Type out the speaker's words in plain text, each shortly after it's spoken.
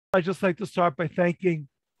I'd just like to start by thanking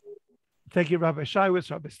Rabbi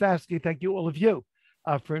Shaiwitz, Rabbi Stavsky, thank you all of you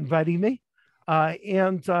for inviting me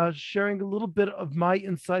and sharing a little bit of my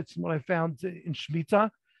insights and what I found in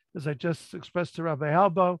Shmita. As I just expressed to Rabbi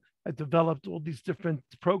Albo, I developed all these different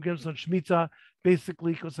programs on Shmita,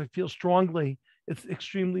 basically because I feel strongly it's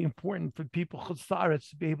extremely important for people chutz la'aretz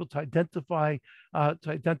to be able to identify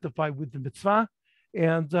with the mitzvah.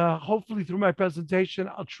 And hopefully through my presentation,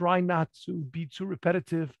 I'll try not to be too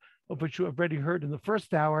repetitive of what you have already heard in the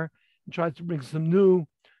first hour and try to bring some new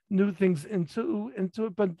things into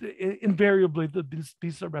it, but invariably there'll be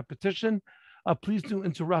some repetition. Please do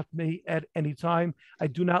interrupt me at any time. I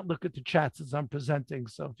do not look at the chats as I'm presenting,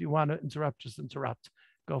 so if you want to interrupt, just interrupt.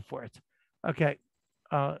 Go for it. Okay,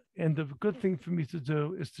 and the good thing for me to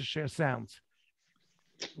do is to share sounds,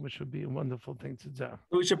 which would be a wonderful thing to do.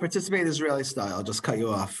 We should participate Israeli style. I'll just cut you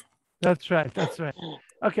off. That's right. That's right.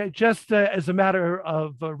 Okay, just as a matter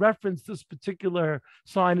of reference, this particular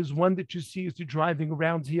sign is one that you see as you're driving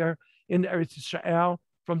around here in Eretz Yisrael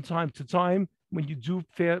from time to time. When you do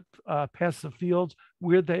pass a field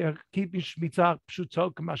where they are keeping Shmita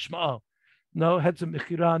Pshuto K'mashma'o. No Hetzem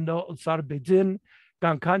Mechira, no Otsar Beidin,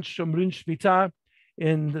 Gankan Shomrin Shmita.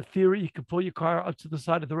 In the theory, you can pull your car up to the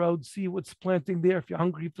side of the road, see what's planting there. If you're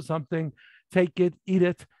hungry for something, take it, eat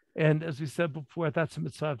it. And as we said before, that's a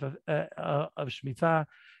mitzvah of Shmita.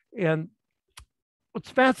 And what's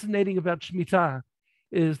fascinating about Shmita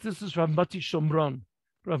is this is Rav Mati Shomron.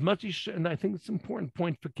 Rav Mati, and I think it's an important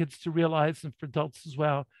point for kids to realize and for adults as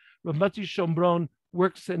well. Rav Mati Shomron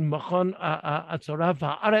works in Machon Atzorav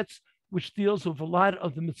Haaretz, which deals with a lot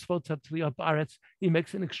of the mitzvot Hatzliyot Ba'aretz. He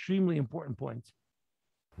makes an extremely important point.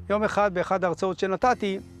 יום אחד באחד ההרצאות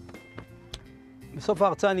שנתתי, בסוף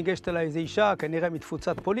ההרצאה ניגשת אליי איזו אישה, כנראה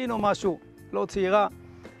מתפוצת פולין או משהו, לא צעירה,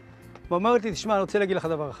 ואומרת לי, תשמע, אני רוצה להגיד לך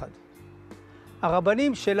דבר אחד.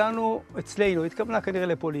 הרבנים שלנו אצלנו, התכוונה כנראה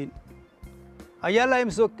לפולין, היה להם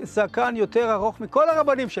זקן יותר ארוך מכל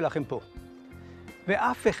הרבנים שלכם פה.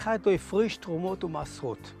 ואף אחד לא הפריש תרומות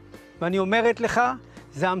ומעשרות. ואני אומרת לך,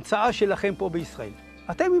 זה המצאה שלכם פה בישראל.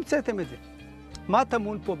 אתם המצאתם את זה. מה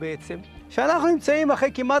טמון פה בעצם? שאנחנו נמצאים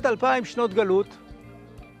אחרי כמעט 2000 שנות גלות,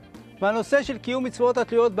 והנושא של קיום מצוות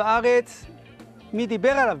התלויות בארץ, מי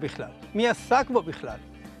דיבר עליו בכלל? מי עסק בו בכלל?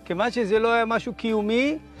 כיוון שזה לא היה משהו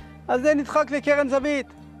קיומי, אז זה נדחק לקרן זווית.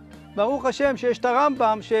 ברוך השם שיש את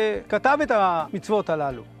הרמב"ם שכתב את המצוות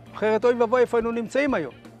הללו. אחרת אוי ואבוי איפה היינו נמצאים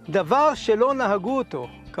היום. דבר שלא נהגו אותו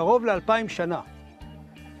קרוב ל2000 שנה.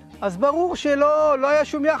 אז ברור שלא היה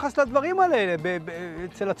שום יחס לדברים האלה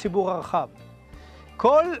אצל הציבור הרחב.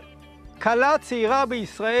 כל כלה צעירה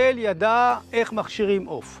בישראל ידעה איך מכשירים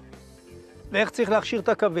עוף. ואיך צריך להכשיר את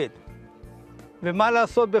הכבד. ומה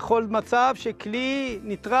לעשות בכל מצב שכלי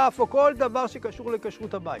נטרף או כל דבר שקשור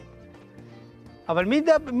לכשרות הבית. אבל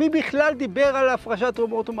מי בכלל דיבר על הפרשת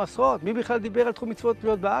תרומות ומעשרות? מי בכלל דיבר על תחום מצוות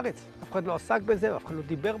תלויות בארץ? אף אחד לא עסק בזה, אף אחד לא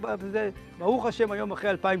דיבר בזה. ברוך השם, היום אחרי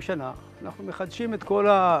 2000 שנה, אנחנו מחדשים את כל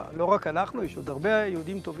לא רק אנחנו, יש עוד הרבה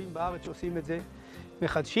יהודים טובים בארץ שעושים את זה.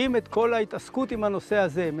 מחדשים את כל ההתעסקות עם הנושא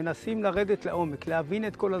הזה, מנסים לרדת לעומק, להבין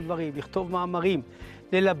את כל הדברים, לכתוב מאמרים,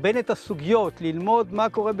 ללבן את הסוגיות, ללמוד מה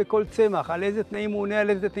קורה בכל צמח, על איזה תנאים הוא עונה, על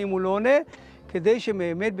איזה תנאים הוא לא עונה, כדי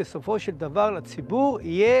שבאמת בסופו של דבר לציבור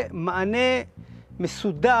יהיה מענה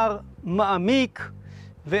מסודר, מעמיק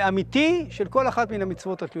ואמיתי של כל אחת מן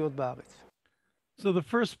המצוות התלויות בארץ. So the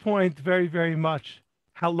first point, very, very much,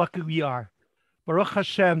 how lucky we are. Baruch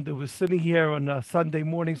Hashem, that was sitting here on a Sunday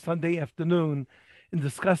morning, Sunday afternoon, and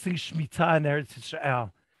discussing Shmita in Eretz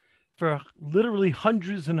Yisrael. For literally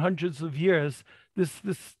hundreds and hundreds of years, this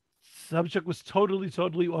subject was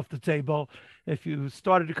totally off the table. If you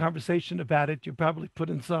started a conversation about it, you probably put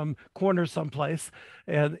in some corner someplace,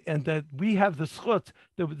 and that we have the schut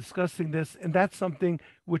that we're discussing this, and that's something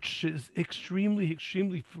which is extremely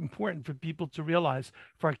important for people to realize,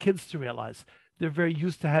 for our kids to realize. They're very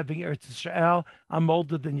used to having Eretz Yisrael. I'm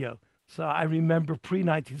older than you, so I remember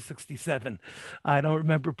pre-1967. I don't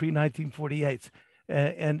remember pre-1948.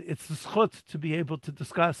 And it's the schut to be able to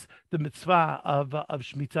discuss the mitzvah of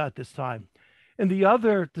Shmita at this time. And the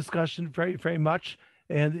other discussion, very, very much,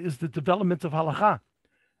 and is the development of halacha.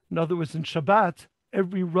 In other words, in Shabbat,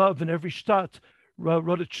 every Rav and every shtat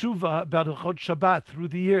wrote a tshuva about Hilchot Shabbat through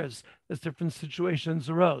the years as different situations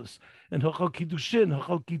arose. And Hilchot Kiddushin,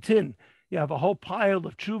 Hilchot Gitin, you have a whole pile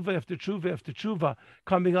of tshuva after tshuva after tshuva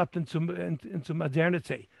coming up into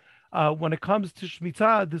modernity. When it comes to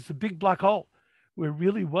Shmita, there's a big black hole where it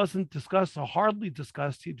really wasn't discussed or hardly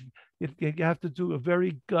discussed. You have to do a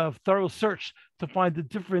very thorough search to find the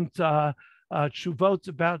different tshuvot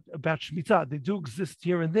about Shmita. They do exist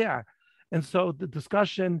here and there. And so the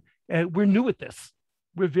discussion, we're new at this.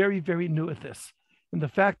 we're very, very new at this. And the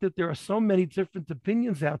fact that there are so many different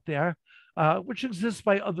opinions out there, which exists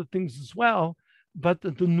by other things as well, but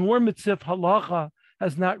the normative halacha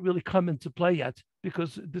has not really come into play yet,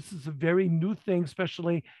 because this is a very new thing,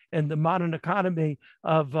 especially in the modern economy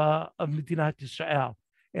of Medinat Yisrael.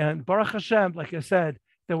 And Baruch Hashem, like I said,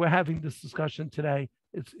 that we're having this discussion today.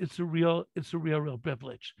 It's a real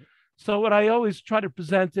privilege. So what I always try to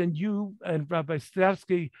present, and you and Rabbi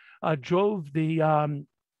Stavsky drove the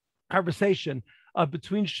conversation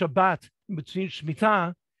between Shabbat and between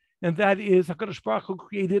Shmita, and that is HaKadosh Baruch Hu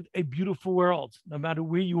created a beautiful world, no matter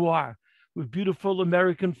where you are, with beautiful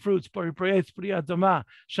American fruits, Bari Prayetz, Bri Adama,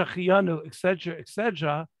 Shachiyanu, etc.,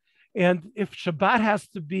 etc. And if Shabbat has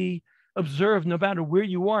to be observed no matter where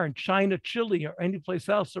you are, in China, Chile, or any place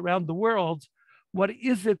else around the world, what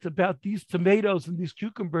is it about these tomatoes and these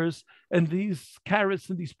cucumbers and these carrots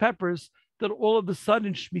and these peppers that all of a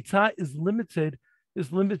sudden Shmita is limited to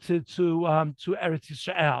Eretz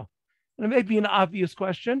Yisrael? And it may be an obvious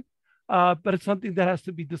question, but it's something that has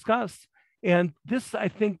to be discussed. And this, I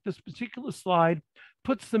think, this particular slide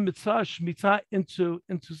puts the mitzvah Shmita into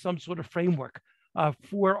some sort of framework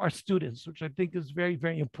for our students, which I think is very,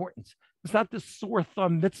 very important. It's not this sore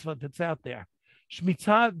thumb mitzvah that's out there.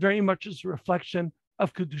 Shmita very much is a reflection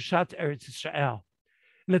of Kedushat Eretz Yisrael.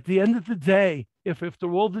 And at the end of the day, if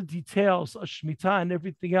after all the details of Shmita and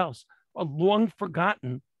everything else are long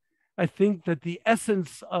forgotten, I think that the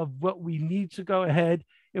essence of what we need to go ahead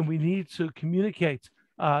and we need to communicate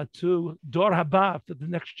to Dor Haba, for the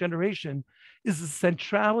next generation, is the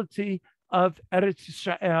centrality of Eretz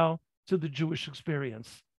Yisrael to the Jewish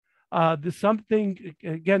experience. There's something,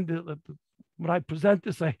 again, when I present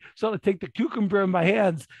this, I sort of take the cucumber in my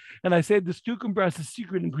hands and I say this cucumber has a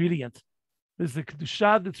secret ingredient. There's the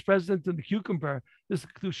kedusha that's present in the cucumber. There's the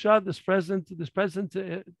kedusha that's present in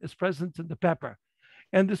the pepper.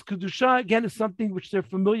 And this kedusha, again, is something which they're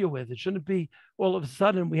familiar with. It shouldn't be all of a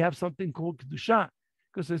sudden we have something called kedusha,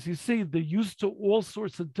 because as you see, they're used to all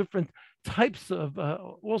sorts of different types of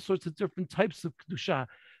kedusha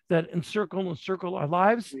that encircle our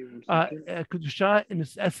lives. Kedusha, in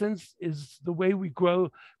its essence, is the way we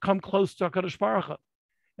come close to HaKadosh Baruch Hu.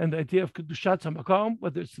 And the idea of Kedushat HaMakom,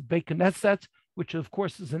 whether it's the Beit Knesset, which of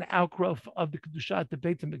course is an outgrowth of the Kedushat, the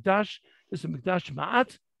Beit HaMikdash, is the Mikdash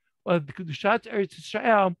Ma'at, or the Kedushat Eretz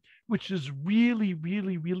Yisrael, which is really,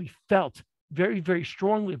 really, really felt very, very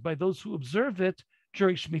strongly by those who observe it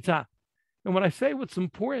during Shmita. And when I say what's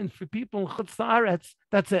important for people in Chutz La'aretz,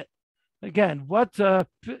 that's it. Again, what we're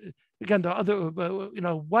going to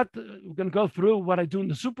go through what I do in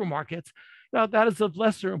the supermarkets. Now, that is of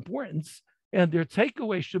lesser importance. And their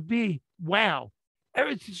takeaway should be, wow,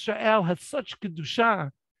 Eretz Yisrael has such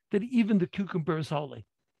Kedusha that even the cucumber is holy.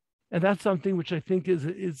 And that's something which I think is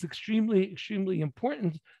extremely, extremely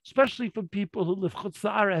important, especially for people who live Chutz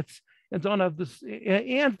La'aretz and don't have this.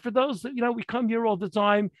 And for those that, we come here all the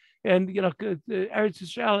time, and, Eretz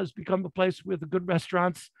Yisrael has become a place with the good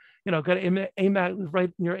restaurants. Go to Amek,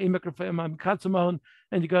 right near Amek Katzamon,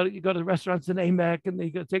 and you go to the restaurants in Amek, and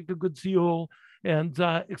you go take the good seal, and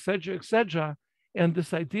et cetera, and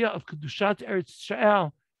this idea of Kedushat Eretz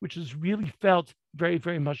Yisrael, which is really felt very,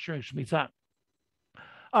 very much during Shemitah.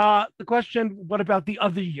 The question, what about the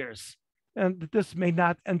other years? And this may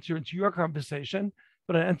not enter into your conversation,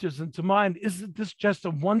 but it enters into mine. Isn't this just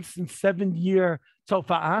a once in 7 year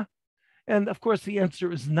tofa'ah? And of course, the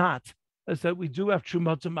answer is not. Is that we do have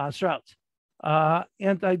Trumot and Ma'asrot.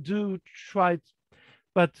 And I do try,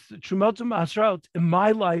 but Trumot and Ma'asrot in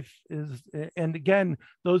my life is, and again,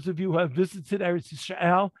 those of you who have visited Eretz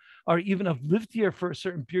Yisrael or even have lived here for a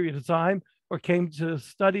certain period of time or came to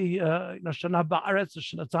study Shana Ba'aretz or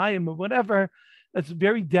Shanatayim or whatever, it's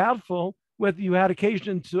very doubtful whether you had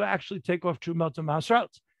occasion to actually take off Trumot and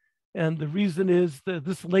Ma'asrot. And the reason is that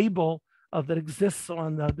this label that exists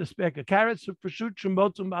on this bag of carrots, for sure,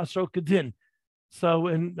 Trumot and Ma'asrot Kedin. So,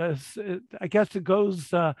 I guess it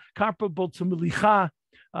goes comparable to Melicha.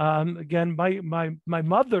 Again, my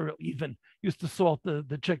mother even used to salt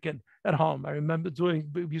the chicken at home. I remember we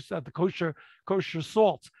used to have the kosher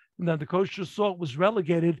salt, and then the kosher salt was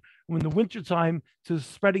relegated in the wintertime to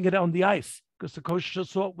spreading it on the ice, because the kosher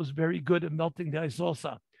salt was very good at melting the ice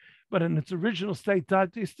also. But in its original state,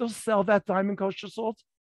 they still sell that diamond kosher salt.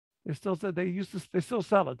 They still sell it, the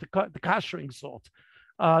koshering salt.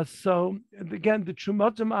 So again, the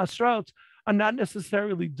Trumot and Ma'asrot are not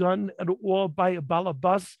necessarily done at all by a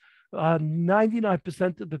balabas.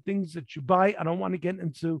 99% of the things that you buy, I don't want to get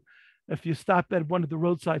into, if you stop at one of the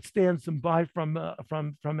roadside stands and buy from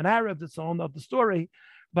an Arab, that's a whole nother story.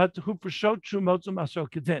 But who for sure Trumot and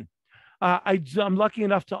Ma'asrot Kedin. I'm lucky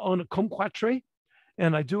enough to own a kumquat tree.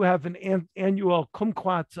 And I do have an annual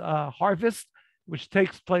kumquat harvest, which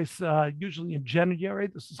takes place usually in January.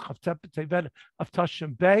 This is Chavtet B'Tevet of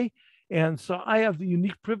Tashim Bey. And so I have the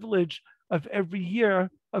unique privilege of every year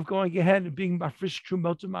of going ahead and being mafresh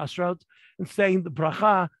trumot u'ma'asrot and saying the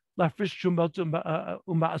bracha mafresh trumot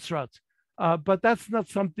u'ma'asrot. But that's not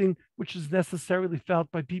something which is necessarily felt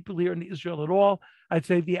by people here in Israel at all. I'd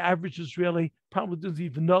say the average Israeli probably doesn't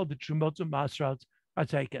even know that trumot u'ma'asrot are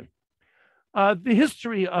taken. The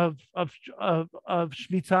history of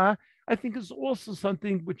Shmita, I think, is also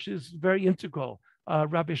something which is very integral.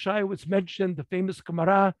 Rabbi Shaiwitz mentioned the famous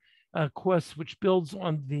Gemara, course, which builds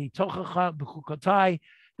on the Tochacha B'chukotai.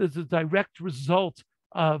 There's a direct result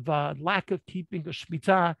of lack of keeping a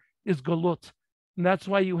Shmita is Galut. And that's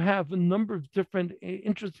why you have a number of different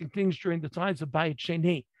interesting things during the times of Bayit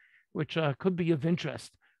Sheni, which could be of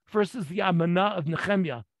interest. First is the Amanah of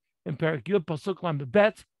Nehemiah in Perek Yud Pasuk Lamed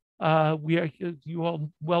Bet. You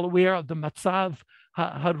all well aware of the Matzav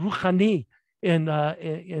Haruchani in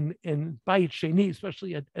Bayit Sheni,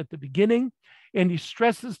 especially at the beginning. And he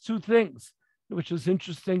stresses two things, which is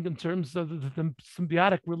interesting in terms of the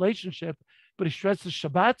symbiotic relationship, but he stresses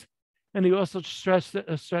Shabbat, and he also stresses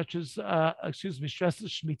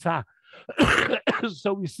Shemitah.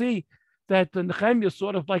 So we see that the Nehemiah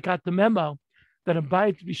sort of like got the memo that in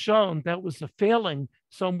Bayit Rishon, that was a failing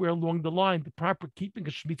somewhere along the line, the proper keeping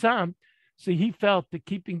of Shemitah. So he felt that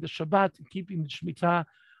keeping the Shabbat and keeping the Shemitah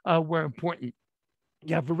were important.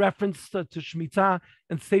 You have a reference to Shmita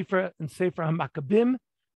and Sefer HaMakkabim,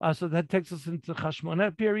 so that takes us into the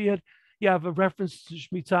Chashmoneh period. You have a reference to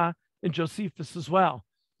Shmita in Josephus as well,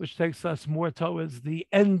 which takes us more towards the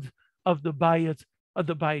end of the Bayit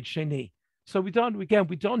Sheni. So we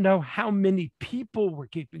don't know how many people were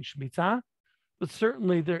keeping Shmita, but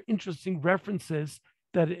certainly there are interesting references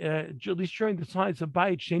that at least during the times of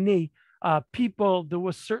Bayit Sheni, there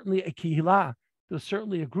was certainly a kihila, there was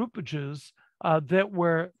certainly a group of Jews that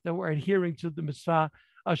were adhering to the mitzvah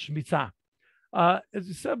of Shemitah. As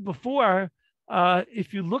I said before,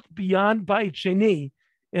 if you look beyond Bayit Sheni,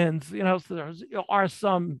 and so there are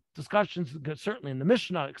some discussions, certainly in the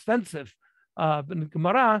Mishnah, extensive, but in the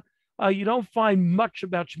Gemara, you don't find much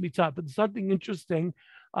about Shemitah. But something interesting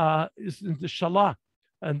is in the Shalah,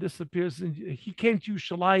 and this appears he came to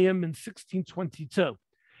Yerushalayim in 1622.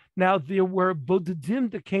 Now there were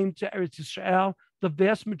Bodedim that came to Eretz Yisrael. The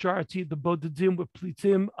vast majority of the Bodedim were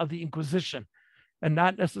Plitim of the Inquisition, and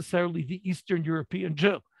not necessarily the Eastern European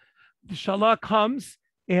Jew. The Shalah comes,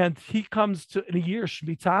 and he comes to in a year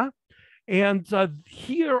Shemitah, and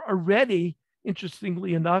here already,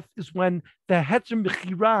 interestingly enough, is when the Heter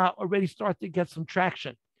Mechira already started to get some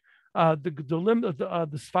traction. The Gedolim of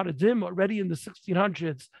the Sfaradim already in the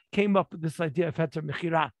 1600s came up with this idea of Heter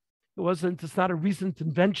Mechira. It's not a recent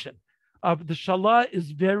invention. But the Shalah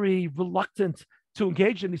is very reluctant to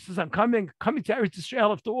engage in. He says, I'm coming to Eretz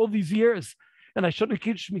Yisrael after all these years, and I shouldn't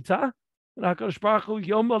keep Shemitah. And HaKadosh Baruch Hu,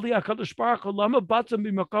 Yom Ali, HaKadosh Baruch Hu, Lama Batam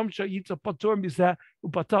B'Makom Shayitza Patur Mizeh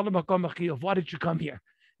U'Batal Makom Achiyov. Why did you come here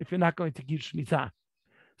if you're not going to keep Shemitah?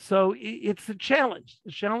 So it's a challenge.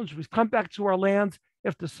 The challenge was come back to our land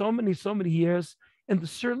after so many years, and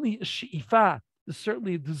there's certainly a she'ifah, there's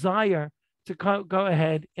certainly a desire to go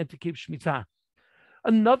ahead and to keep Shemitah.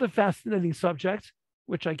 Another fascinating subject,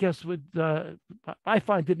 which I guess I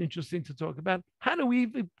find it interesting to talk about. How do we,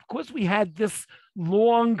 because we had this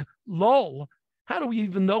long lull, how do we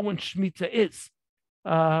even know when Shemitah is?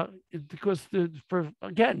 Because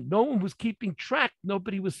no one was keeping track.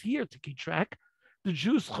 Nobody was here to keep track. The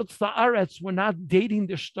Jews, Chutz La'aretz, were not dating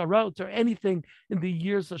their shtarot or anything in the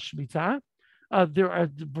years of Shemitah. There are a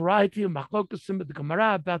variety of machlokasim of the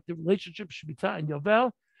Gemara about the relationship of Shemitah and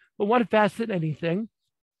Yovel. But one fascinating thing,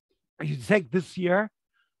 you take this year,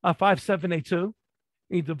 5782, and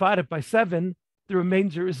you divide it by 7, the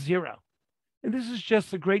remainder is 0. And this is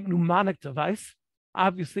just a great mnemonic device.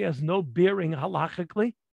 Obviously has no bearing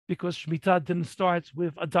halachically, because Shemitah didn't start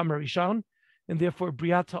with Adam Rishon, and therefore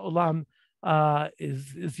Briat HaOlam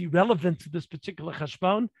is irrelevant to this particular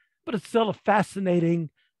cheshbon, but it's still a fascinating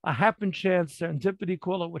happen chance, serendipity,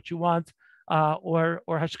 call it what you want, or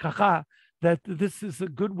hashkacha, that this is a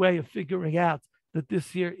good way of figuring out that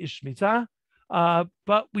this year is Shemitah.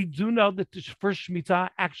 But we do know that the first Shemitah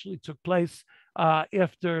actually took place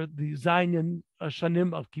after the Zayin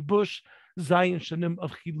Shanim of Kibush, Zayin Shanim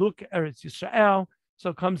of Chiluk Eretz Yisrael. So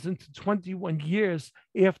it comes into 21 years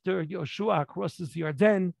after Yoshua crosses the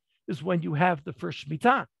Yarden is when you have the first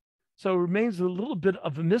Shemitah. So it remains a little bit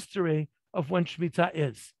of a mystery of when Shemitah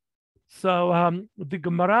is. So the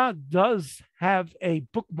Gemara does have a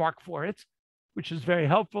bookmark for it, which is very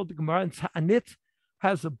helpful. The Gemara in Ta'anit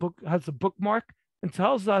has a bookmark and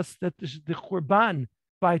tells us that the Churban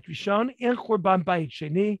Bayit Rishon and Churban Bayit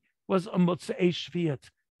Sheni was a Motzei Shviat.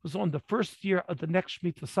 It was on the first year of the next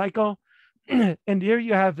Shmita cycle. And here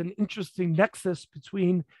you have an interesting nexus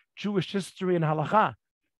between Jewish history and halacha.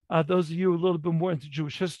 Those of you a little bit more into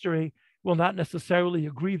Jewish history will not necessarily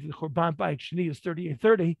agree that the Churban Bayit Sheni is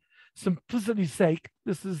 3830. Simplicity's sake,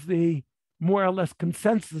 this is the more or less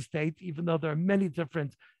consensus date, even though there are many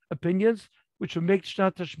different opinions, which would make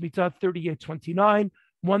Shnat Shmita 3829,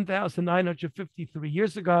 1,953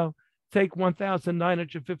 years ago. Take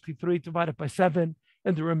 1,953 divided by 7,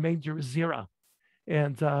 and the remainder is 0.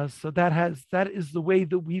 And so that is the way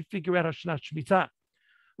that we figure out our Shnat Shmita.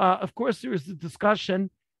 Of course, there is the discussion,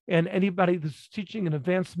 and anybody that's teaching an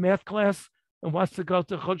advanced math class and wants to go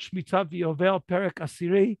to Chod Shmita V'Yovel Perek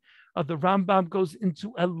Asiri, the Rambam goes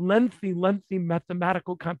into a lengthy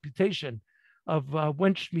mathematical computation of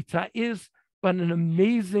when Shmita is, but an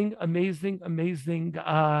amazing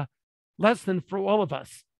lesson for all of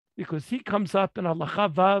us, because he comes up in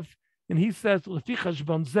Halacha Vav and he says, "Lefi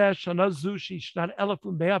cheshbon zeh shana zu she'ishnat elef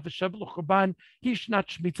u'mea v'shev l'churban hi shnat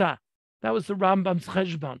Shmita." That was the Rambam's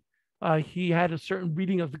cheshbon. He had a certain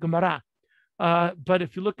reading of the Gemara, but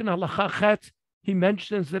if you look in Halacha Chet, he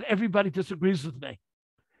mentions that everybody disagrees with me.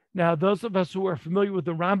 Now, those of us who are familiar with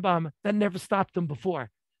the Rambam, that never stopped him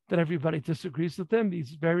before, that everybody disagrees with him.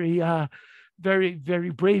 He's very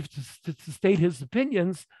brave to state his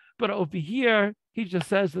opinions. But over here, he just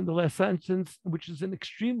says in the last sentence, which is an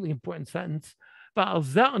extremely important sentence, and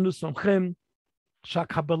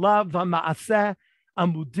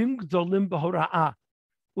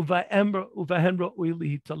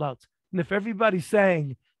if everybody's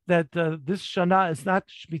saying that this Shana is not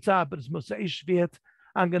Shmita, but it's Mosei Shviat,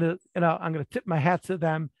 I'm gonna tip my hat to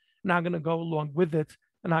them, and I'm gonna go along with it,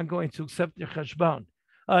 and I'm going to accept their cheshbon.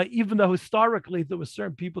 Even though historically there were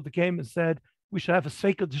certain people that came and said we should have a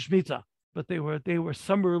Sveika de Shmita, but they were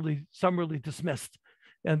summarily dismissed,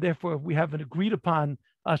 and therefore we haven't agreed upon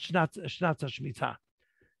Shnat Shmita.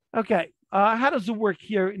 Okay, how does it work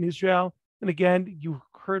here in Israel? And again, you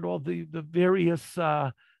heard all the various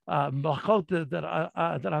malachot that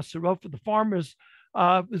are serov for the farmers.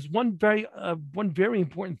 Is one very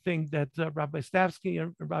important thing that Rabbi Stavsky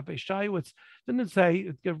and Rabbi Shaiwitz didn't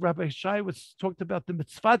say. Rabbi Shaiwitz talked about the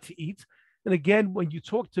mitzvah to eat. And again, when you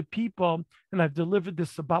talk to people, and I've delivered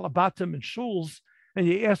this to balabatim and shuls, and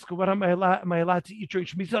you ask, what am I allowed to eat during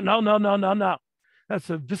Shemitah? No. That's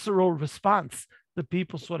a visceral response that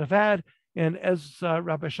people sort of had. And as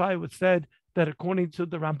Rabbi Shaiwitz said, that according to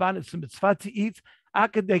the Ramban, it's a mitzvah to eat.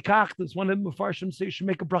 Akadekach, there's one of the Mefarshim say you should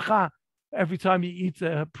make a bracha every time you eat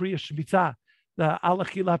a priya Shemitah, the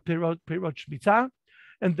alachila perot Shemitah,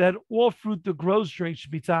 and that all fruit that grows during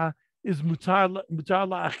Shemitah is mutar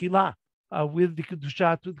la'achila with the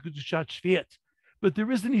kedushat shviat. But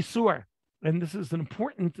there is an isur, and this is an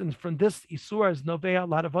important, and from this isur is novea a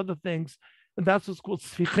lot of other things, and that's what's called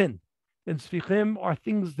sfichim. And sfichim are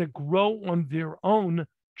things that grow on their own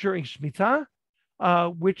during Shemitah,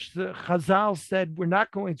 which the Chazal said we're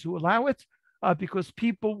not going to allow it, because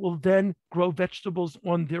people will then grow vegetables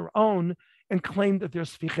on their own and claim that they're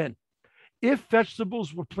sfichen. If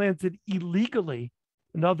vegetables were planted illegally,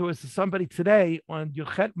 in other words, somebody today on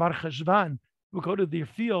Yochet Mar Cheshvan would go to their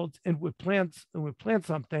field and would plant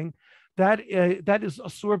something, that is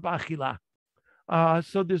asur b'achila.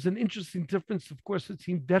 So there's an interesting difference, of course,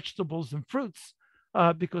 between vegetables and fruits,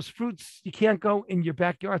 because fruits, you can't go in your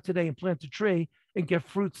backyard today and plant a tree and get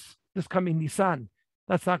fruits this coming Nisan.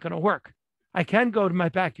 That's not going to work. I can go to my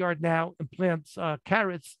backyard now and plant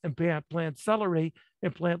carrots and plant celery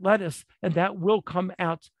and plant lettuce, and that will come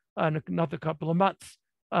out in another couple of months.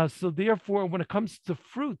 So therefore, when it comes to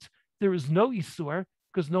fruit, there is no isur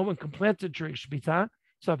because no one can plant it during Shmita.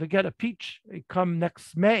 So if I get a peach, come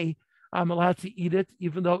next May, I'm allowed to eat it,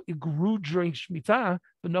 even though it grew during Shmita,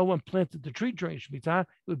 but no one planted the tree during Shmita. It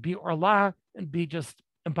would be orla and be just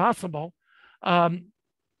impossible.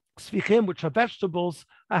 Sfichim, which are vegetables,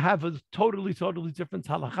 have a totally different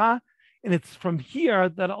halacha. And it's from here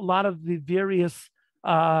that a lot of the various,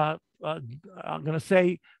 I'm going to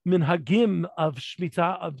say, minhagim of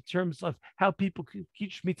Shmita, of terms of how people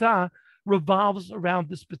keep Shmita, revolves around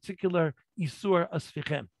this particular isur of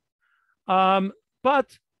Sfichim.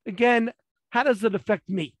 But again, how does it affect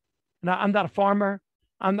me? Now, I'm not a farmer.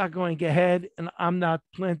 I'm not going ahead and I'm not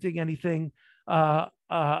planting anything. And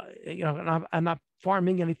I'm not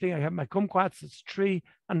farming anything. I have my kumquats, it's a tree.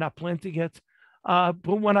 I'm not planting it. But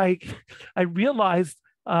when I realized,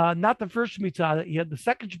 not the first Shemitah that you had, the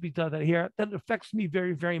second Shemitah that here, that affects me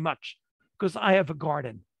very, very much because I have a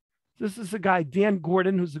garden. This is a guy, Dan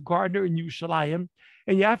Gordon, who's a gardener in Yerushalayim.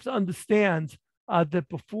 And you have to understand, that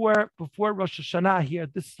before Rosh Hashanah here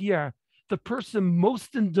this year, the person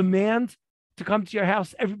most in demand to come to your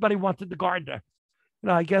house, everybody wanted the gardener.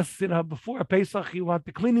 I guess, before Pesach, you want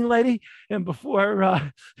the cleaning lady, and before,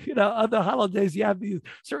 other holidays, you have these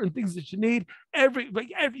certain things that you need.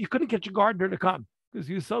 You couldn't get your gardener to come because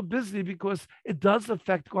you're so busy, because it does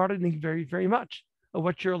affect gardening very, very much, of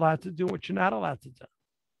what you're allowed to do, what you're not allowed to do.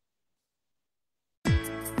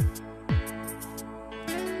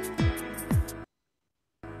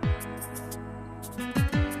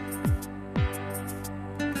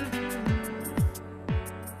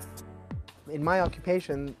 In my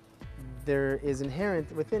occupation, there is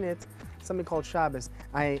inherent within it something called Shabbos.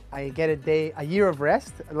 I get a year of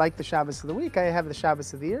rest. Like the Shabbos of the week, I have the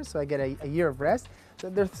Shabbos of the year, so I get a year of rest. So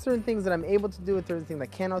there are certain things that I'm able to do, and certain things I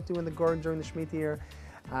cannot do in the garden during the Shmita year.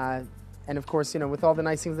 And of course, with all the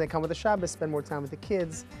nice things that come with the Shabbos, spend more time with the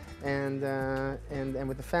kids and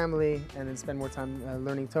with the family, and then spend more time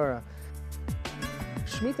learning Torah.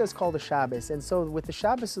 Shmita is called a Shabbos, and so with the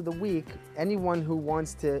Shabbos of the week, anyone who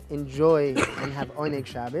wants to enjoy and have Oneg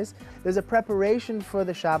Shabbos, there's a preparation for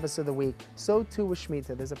the Shabbos of the week. So too with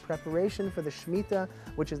Shmita. There's a preparation for the Shmita,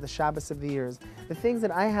 which is the Shabbos of the years. The things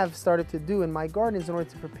that I have started to do in my gardens in order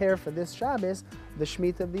to prepare for this Shabbos, the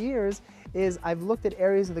Shmita of the years, is I've looked at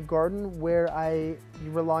areas of the garden where I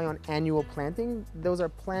rely on annual planting. Those are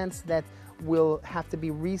plants that will have to be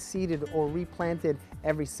reseeded or replanted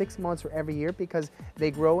every 6 months or every year, because they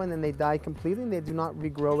grow and then they die completely and they do not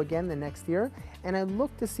regrow again the next year. And I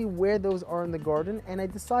look to see where those are in the garden, and I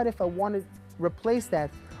decide if I want to replace that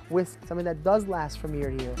with something that does last from year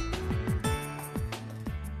to year.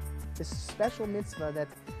 This special mitzvah that,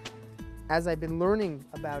 as I've been learning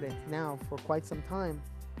about it now for quite some time,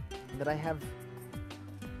 that I have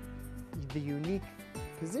the unique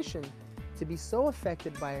position to be so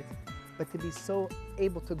affected by it, but to be so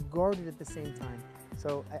able to guard it at the same time.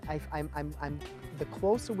 So I'm the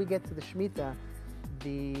closer we get to the Shmita,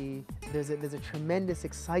 there's a tremendous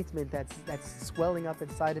excitement that's swelling up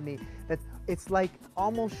inside of me. That it's like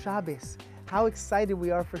almost Shabbos. How excited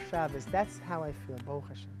we are for Shabbos. That's how I feel. Baruch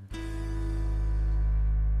Hashem.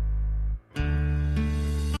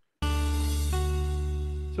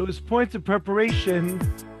 So his point of preparation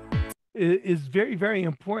is very, very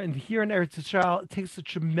important. Here in Eretz Yisrael, it takes a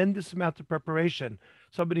tremendous amount of preparation.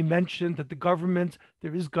 Somebody mentioned that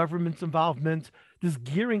there is government's involvement. There's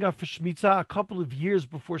gearing up for Shmita a couple of years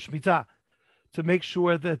before Shmita to make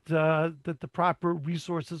sure that that the proper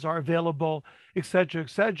resources are available, etc.,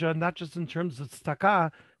 not just in terms of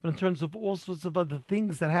tzedakah, but in terms of all sorts of other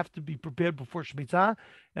things that have to be prepared before Shmita.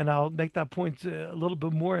 And I'll make that point a little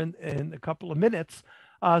bit more in a couple of minutes.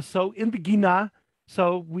 So in the Gina,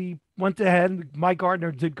 so we went ahead, my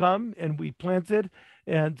gardener did come, and we planted,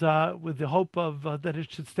 and with the hope of that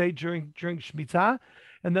it should stay during Shmita.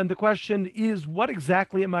 And then the question is, what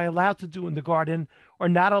exactly am I allowed to do in the garden or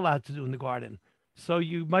not allowed to do in the garden? So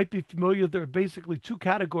you might be familiar, there are basically two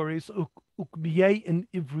categories, ukmiyeh and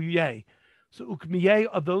ivriyeh. So ukmiyeh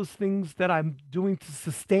are those things that I'm doing to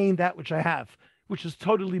sustain that which I have, which is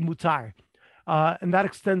totally mutar. And that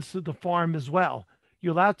extends to the farm as well.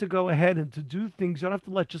 You're allowed to go ahead and to do things. You don't have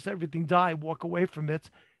to let just everything die, walk away from it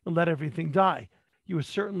and let everything die. You are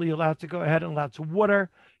certainly allowed to go ahead and allowed to water.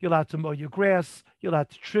 You're allowed to mow your grass. You're allowed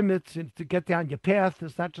to trim it and to get down your path.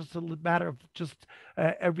 It's not just a matter of just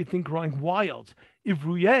everything growing wild.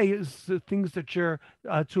 Ivruye is the things that you're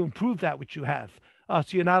to improve that which you have.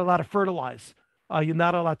 So you're not allowed to fertilize. You're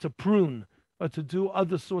not allowed to prune or to do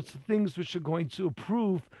other sorts of things which are going to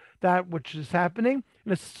improve that which is happening.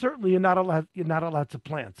 And it's certainly you're not allowed to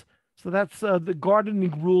plant. So that's the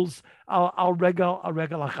gardening rules al regel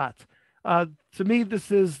achat. To me,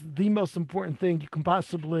 this is the most important thing you can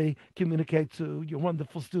possibly communicate to your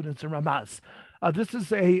wonderful students in Ramaz. This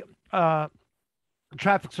is a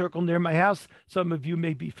traffic circle near my house. Some of you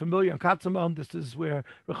may be familiar in Katzamon. This is where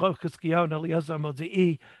Rechov Chizkiyahu and Eliezer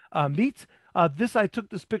Modi'i meet. I took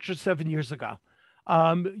this picture 7 years ago.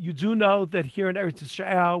 You do know that here in Eretz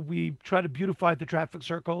Yisrael, we try to beautify the traffic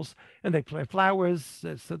circles, and they plant flowers,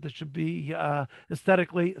 so they should be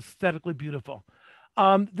aesthetically beautiful.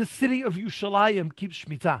 The city of Yerushalayim keeps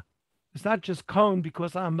Shmita. It's not just Cohen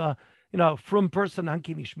because I'm a from person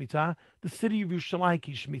Hankini Shmita. The city of Yerushalayim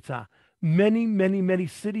keeps Shmita. Many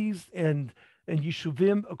cities and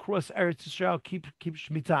yeshuvim across Eretz Yisrael keep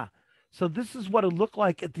Shmita. So this is what it looked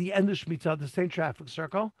like at the end of Shmita, the same traffic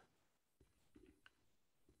circle.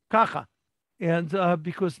 Kacha. And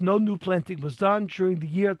because no new planting was done during the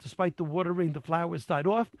year, despite the watering, the flowers died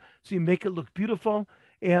off. So you make it look beautiful.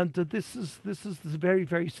 And this is the very,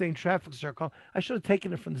 very same traffic circle. I should have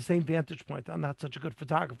taken it from the same vantage point. I'm not such a good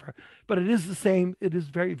photographer, but it is the same. It is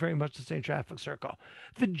very, very much the same traffic circle.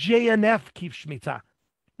 The JNF keeps Shmita.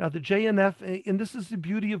 Now the JNF, and this is the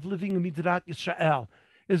beauty of living in Midirat Yisrael,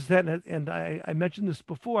 is that, and I mentioned this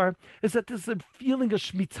before, is that there's a feeling of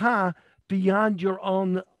Shmita beyond your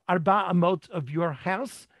own Arba Amot of your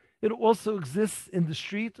house. It also exists in the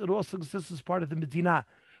street. It also exists as part of the Medina.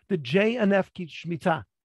 The JNF keeps Shmita.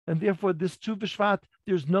 And therefore, this Tu B'Shvat,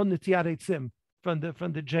 there's no Nitiyat Eitzim from the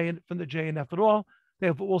JNF at all. They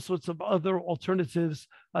have all sorts of other alternatives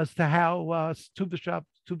as to how Tu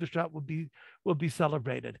B'Shvat will be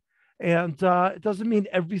celebrated. And it doesn't mean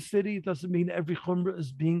every city, it doesn't mean every Chumrah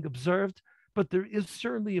is being observed, but there is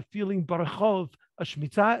certainly a feeling Barachov, a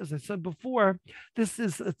Shmita, as I said before. This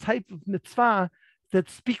is a type of mitzvah that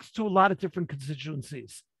speaks to a lot of different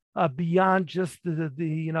constituencies. Beyond just the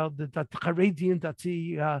Haredi and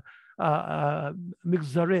Dati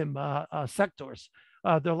Migzarim sectors.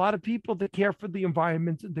 There are a lot of people that care for the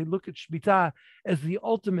environment, and they look at Shmita as the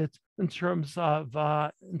ultimate in terms of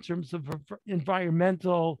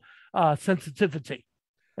environmental sensitivity,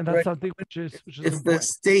 and that's something which is if important. the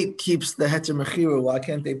state keeps the heter mechira, why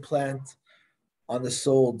can't they plant on the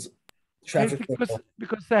sold traffic?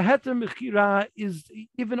 Because the heter mechira is,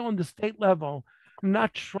 even on the state level,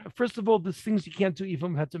 not first of all, there's things you can't do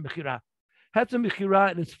even with heter mechira. Heter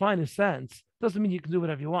mechira in its finest sense doesn't mean you can do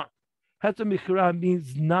whatever you want. Heter mechira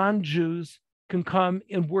means non-Jews can come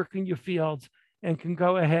and work in your fields and can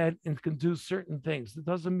go ahead and can do certain things. It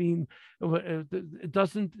doesn't mean it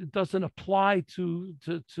doesn't apply to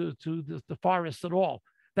the forest at all.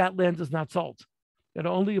 That land is not sold. It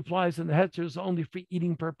only applies in the heters only for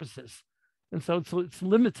eating purposes, and so it's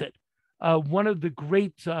limited. One of the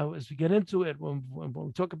great, as we get into it, when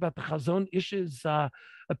we talk about the Chazon Ish's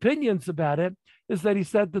opinions about it, is that he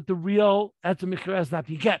said that the real heter mechira is not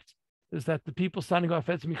beget, is that the people signing off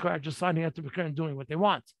heter mechira are just signing heter mechira and doing what they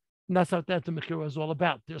want. And that's what heter mechira is all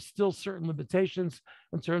about. There's still certain limitations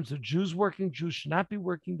in terms of Jews working. Jews should not be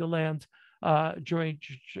working the land according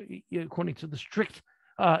to the strict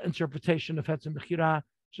interpretation of heter mechira,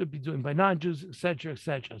 should be doing by non-Jews, etc.,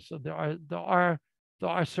 etc. So there are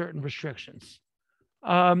certain restrictions.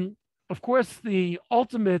 Of course, the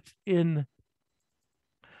ultimate in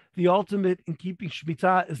keeping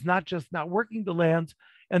Shmita is not just not working the land,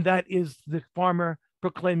 and that is the farmer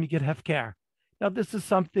proclaiming it hefker. Now, this is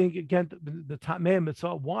something, again, the Tamei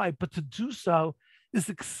Mitzvah, why? But to do so is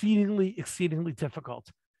exceedingly, exceedingly difficult.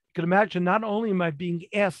 You can imagine, not only am I being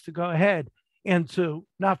asked to go ahead and to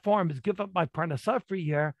not farm, is give up my parnasah for a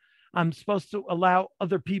year, I'm supposed to allow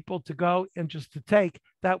other people to go and just to take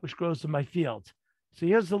that which grows in my field. So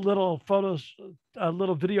here's a little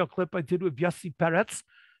video clip I did with Yossi Peretz.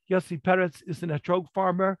 Yossi Peretz is an etrog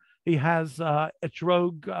farmer. He has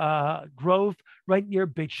etrog grove right near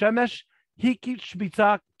Beit Shemesh. He keeps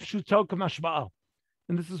Shmita pshuto k'mashma'al.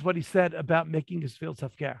 And this is what he said about making his fields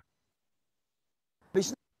hefker.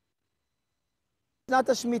 בשנת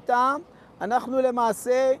השמיטה אנחנו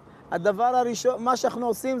למעשה, הדבר הראשון, מה שאנחנו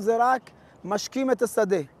עושים זה רק משקים את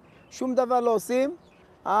השדה. שום דבר לא עושים.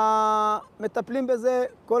 מטפלים בזה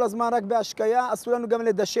כל הזמן רק בהשקיה. אסור לנו גם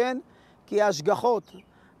לדשן, כי ההשגחות,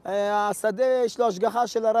 השדה יש לו השגחה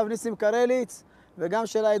של הרב ניסים קרליץ וגם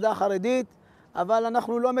של העדה החרדית, אבל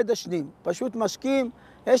אנחנו לא מדשנים, פשוט משקים.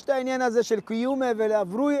 יש את העניין הזה של קיומה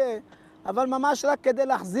ולעברוי, אבל ממש רק כדי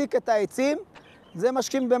להחזיק את העצים, זה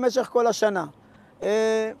משקים במשך כל השנה.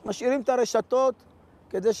 משאירים את הרשתות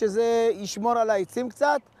כדי שזה ישמור על העצים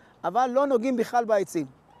קצת, אבל לא נוגעים בכלל בעצים,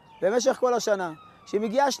 במשך כל השנה.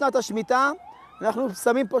 כשמגיעה שנת השמיטה, אנחנו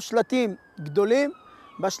שמים פה שלטים גדולים,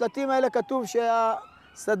 בשלטים האלה כתוב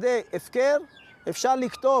שהשדה הפקר, אפשר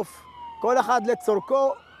לקטוף כל אחד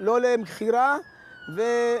לצורכו, לא למחירה,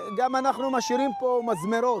 וגם אנחנו משאירים פה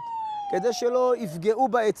מזמרות, כדי שלא יפגעו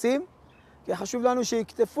בעצים, כי חשוב לנו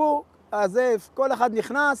שיקטפו, אז כל אחד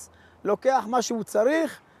נכנס, לוקח מה שהוא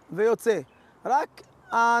צריך ויוצא. רק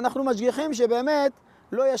אנחנו משגיחים שבאמת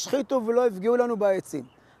לא ישחיתו ולא יפגעו לנו בעצים.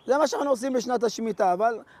 זה מה שאנחנו עושים בשנת השמיטה,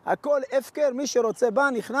 אבל הכל הפקר, מי שרוצה בא,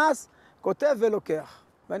 נכנס, כותב ולוקח.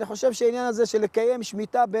 ואני חושב שהעניין הזה של לקיים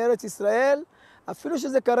שמיטה בארץ ישראל, אפילו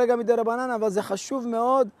שזה כרגע מדי רבנן, אבל זה חשוב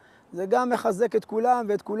מאוד, זה גם מחזק את כולם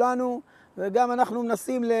ואת כולנו, וגם אנחנו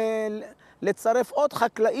מנסים לצרף עוד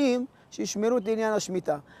חקלאים שישמרו את עניין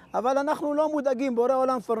השמיטה. אבל אנחנו לא מודאגים, בורא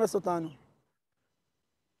העולם מפרנס אותנו.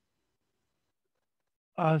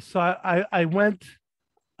 So I went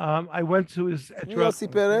to his יוסי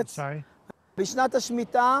פרץ. בשנת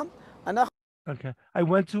השמיטה אנחנו... Okay. I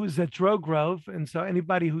went to his etrog grove, and so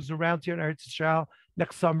anybody who's around here in Eretz Yisrael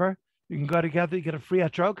next summer, You can go together, you get a free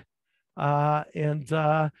etrog.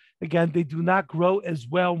 Again, they do not grow as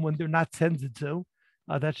well when they're not tended to.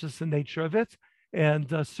 That's just the nature of it.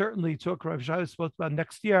 And certainly, talk Rabbi Shai spoke about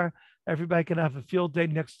next year. Everybody can have a field day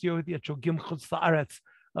next year with the etrogim chutz la'aretz.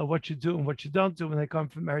 What you do and what you don't do when they come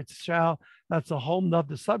from Eretz Yisrael. That's a whole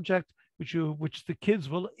nother subject, which the kids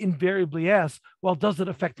will invariably ask, well, does it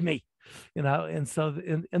affect me? And so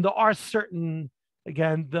and there are certain,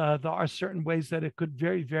 again, there are certain ways that it could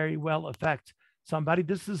very, very well affect somebody.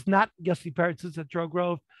 This is not Yossi Peretz's etrog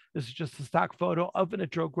grove. This is just a stock photo of an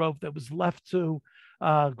etrog grove that was left to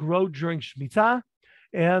grow during Shmita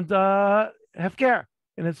and hefker.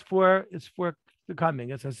 And it's for the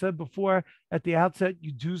coming. As I said before, at the outset,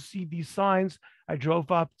 you do see these signs. I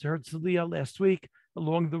drove up to Herzliya last week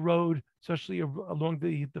along the road, especially along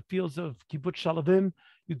the fields of Kibbutz Shalavim.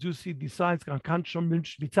 You do see these signs, and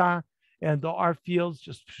there are fields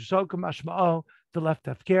just the left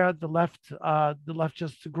hefker, the left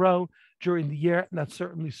just to grow during the year, and that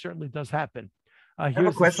certainly does happen. I have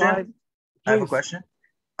a question.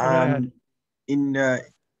 From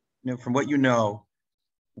what you know,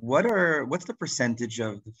 what's the percentage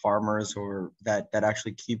of the farmers or that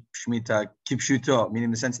actually keep shuto, meaning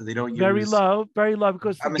in the sense that they don't very low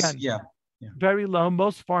because very low.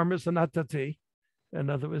 Most farmers are not dati. In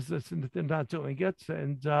other words, they're not doing it,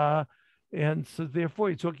 and so therefore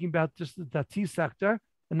you're talking about just the dati sector,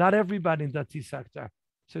 and not everybody in dati sector.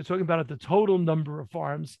 So you're talking about the total number of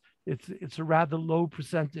farms. It's a rather low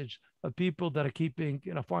percentage of people that are keeping,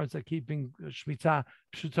 farms that are keeping shmita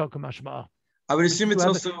pshuto k'mashma. I would assume it's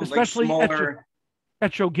also especially like smaller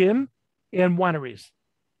etrogim and wineries.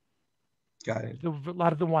 Got it. A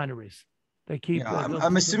lot of the wineries they keep. Yeah,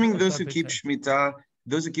 I'm assuming those who keep shmita,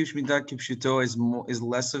 keep shuto is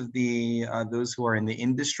less of the those who are in the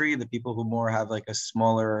industry, the people who more have like a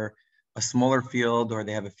smaller field, or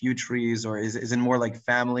they have a few trees, or is it more like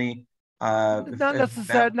family? Not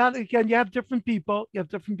necessarily. Not again. You have different people. You have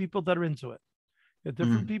different people that are into it. You have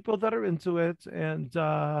different people that are into it, and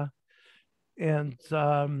so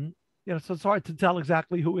it's hard to tell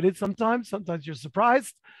exactly who it is. Sometimes you're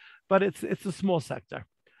surprised, but it's a small sector.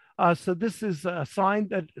 So this is a sign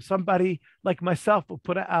that somebody like myself will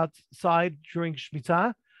put outside during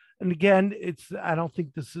Shmita. And again, I don't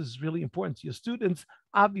think this is really important to your students.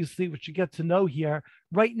 Obviously, what you get to know here,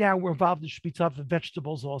 right now we're involved in Shmita for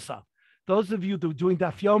vegetables also. Those of you that are doing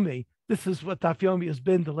Daf Yomi, this is what Daf Yomi has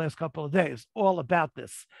been the last couple of days, all about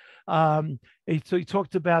this. So he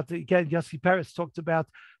talked about, again, Yossi Peretz talked about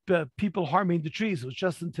people harming the trees. It was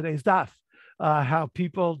just in today's Daf. How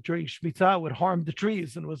people during Shmita would harm the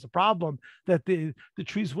trees, and it was a problem that the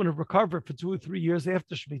trees wouldn't recover for 2 or 3 years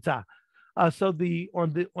after Shmita. So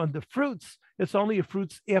on the fruits, it's only a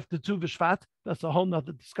fruits after Tu V'Shvat. That's a whole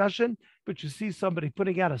nother discussion. But you see somebody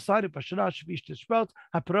putting out a sign of Pashanah Shvish Tishbot,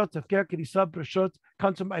 Haparot Tefker Kedisab Brashot,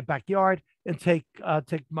 come to my backyard and take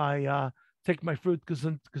my fruit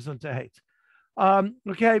gesund to hate.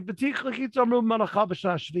 Okay,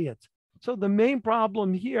 so the main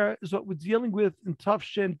problem here is what we're dealing with in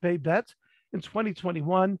Tafshin Pei Bet in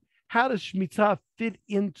 2021. How does Shmita fit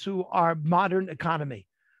into our modern economy?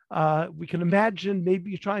 We can imagine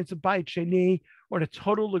maybe you're trying to buy cheni or in a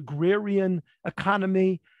total agrarian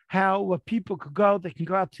economy, how people could go. They can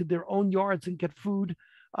go out to their own yards and get food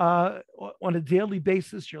on a daily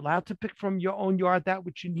basis. You're allowed to pick from your own yard that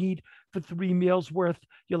which you need for 3 meals worth.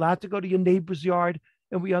 You're allowed to go to your neighbor's yard.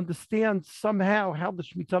 And we understand somehow how the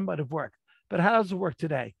Shmita might have worked. But how does it work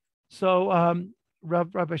today? So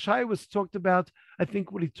Rabbi Shai was talked about, I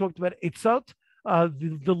think what he talked about, etzot.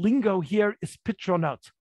 The lingo here is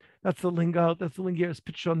pitronot. That's the lingo here is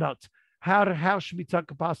pitronot. How Shmita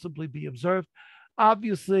could possibly be observed.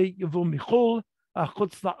 Obviously, Yavul Michul,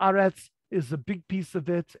 Chutz La'aretz is a big piece of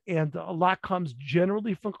it. And a lot comes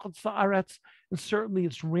generally from Chutz La'aretz. And certainly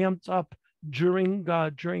it's ramped up during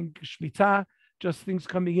Shmita. Just things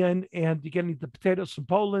coming in, and you're getting the potatoes from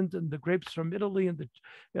Poland and the grapes from Italy and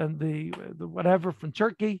the whatever from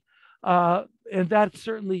Turkey, and that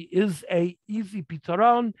certainly is a easy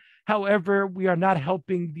pitaron. However, we are not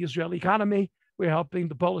helping the Israeli economy. We're helping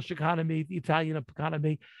the Polish economy, the Italian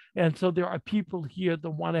economy, and so there are people here that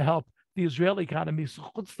want to help the Israeli economy. So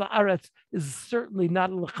Chutz La'aretz is certainly not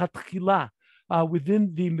a l'chatchila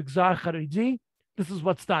within the Migzar Charidi. This is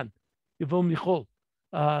what's done. Yivol Michol.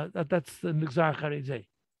 That's the Migzar Charizeh.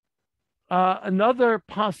 Another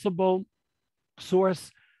possible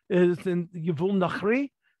source is in Yavul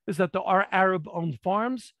Nachri, is that there are Arab-owned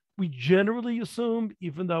farms. We generally assume,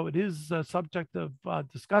 even though it is a subject of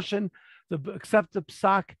discussion, the accepted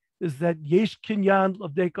psak is that Yesh Kinyan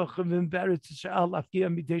Lavdei Kochavim Be'eretz Yisrael Lafkia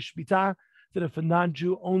Midei Shmita, that if a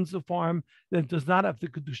non-Jew owns a farm, then it does not have the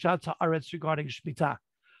Kedushat Haaretz regarding Shmita.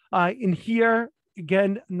 In here,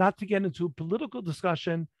 again, not to get into a political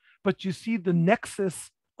discussion, but you see the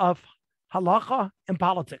nexus of halacha and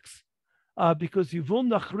politics. Because Yivul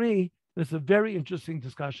Nachri, there's a very interesting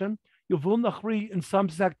discussion. Yivul Nachri in some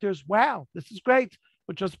sectors, wow, this is great.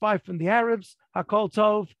 We'll just buy from the Arabs. Hakol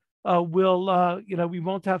Tov. We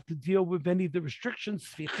won't have to deal with any of the restrictions,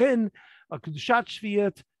 Sfichin, Kedushat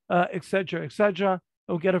Shviat, etc., etc.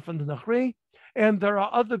 We'll get it from the Nachri. And there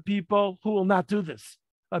are other people who will not do this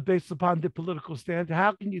based upon the political stand.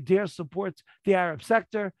 How can you dare support the Arab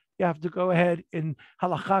sector? You have to go ahead, and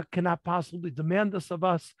halakha cannot possibly demand this of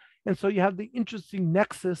us. And so you have the interesting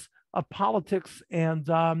nexus of politics and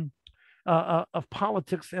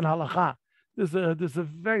halakha. There's a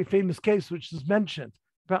very famous case which is mentioned,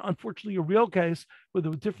 but unfortunately a real case where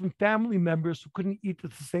there were different family members who couldn't eat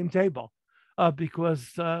at the same table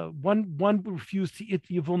because one refused to eat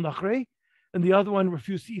the Yivul Nachri and the other one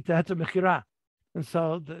refused to eat the Heter Mechira. And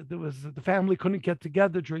so the family couldn't get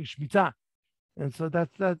together during Shmita. And so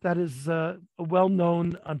that is a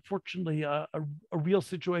well-known, unfortunately, a real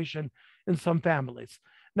situation in some families.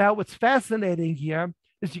 Now, what's fascinating here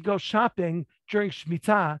is you go shopping during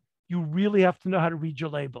Shmita, you really have to know how to read your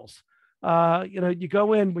labels. You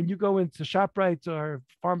go in, when you go into ShopRite or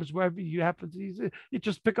Farmers, wherever you happen to, you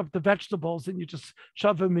just pick up the vegetables and you just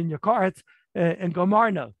shove them in your cart and go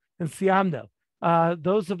Marno and Siamno.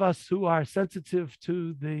 Those of us who are sensitive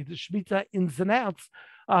to the Shmita ins and outs,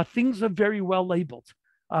 things are very well labeled.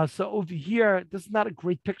 So over here, this is not a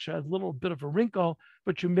great picture, a little bit of a wrinkle,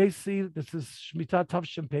 but you may see this is Shmita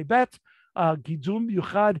Tavshin Pei Bet, Gidum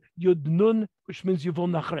Yuchad Yud Nun, which means Yivul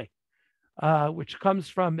Nachri, which comes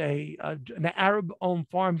from an Arab-owned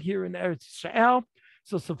farm here in Eretz Yisrael.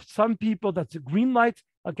 So some people, that's a green light.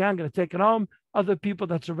 Okay, I'm going to take it home. Other people,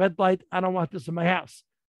 that's a red light. I don't want this in my house,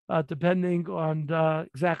 depending on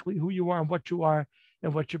exactly who you are and what you are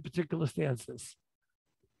and what your particular stance is.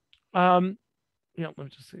 Let me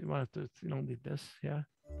just see. You don't need this. Yeah.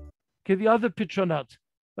 Okay. The other pitronot,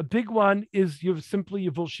 a big one is you've simply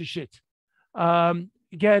Yivul Shishit.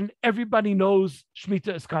 Again, everybody knows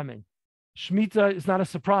Shmita is coming. Shmita is not a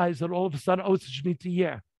surprise that all of a sudden, it's a Shmita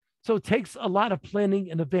year. So it takes a lot of planning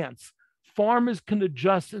in advance. Farmers can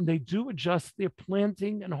adjust, and they do adjust their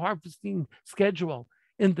planting and harvesting schedule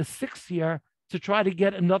in the 6th year to try to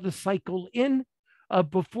get another cycle in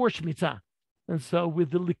before Shmita. And so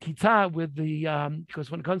with the likita,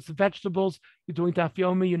 because when it comes to vegetables, you're doing daf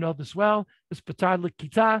yomi, you know this well, it's patar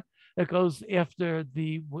likita. It goes after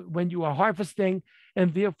when you are harvesting,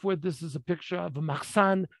 and therefore this is a picture of a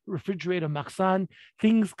machsan, refrigerator machsan.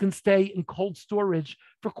 Things can stay in cold storage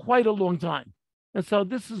for quite a long time. And so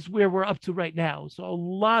this is where we're up to right now. So a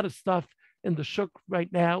lot of stuff in the shuk right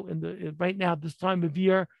now, this time of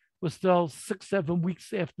year, we're still 6-7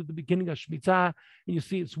 weeks after the beginning of Shmita, and you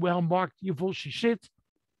see it's well marked Yivul Shishit,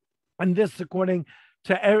 and this according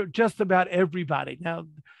to just about everybody. Now,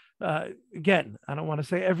 again, I don't want to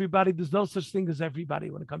say everybody. There's no such thing as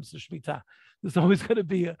everybody when it comes to Shmita. There's always going to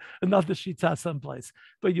be another Shita someplace.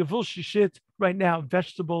 But Yivul Shishit right now,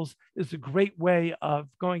 vegetables is a great way of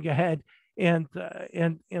going ahead and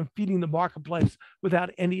feeding the marketplace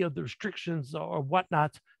without any of the restrictions or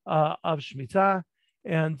whatnot of Shmita.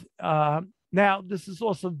 And now this is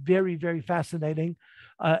also very, very fascinating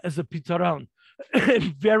as a pitaron.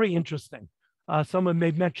 Very interesting. Someone may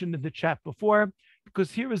mention in the chat before,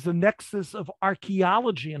 because here is the nexus of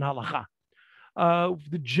archaeology in halakha.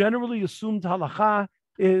 The generally assumed halakha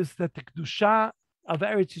is that the kedusha of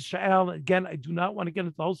Eretz Yisrael, again, I do not want to get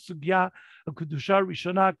into the whole sugya of kedusha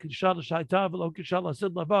rishona, kedusha l'shaita, v'lo kedusha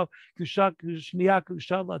l'sid lavo, kedusha shniya,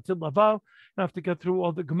 kedusha l'atid lavo. I have to get through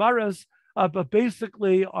all the gemaras. But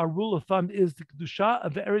basically, our rule of thumb is the Kedusha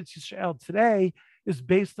of Eretz Yisrael today is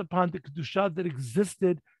based upon the Kedusha that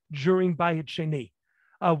existed during Bayit Sheni,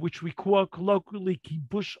 which we call colloquially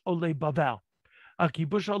Kibush Olei Bavel.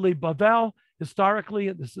 Kibush Olei Bavel, historically,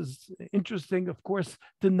 and this is interesting, of course,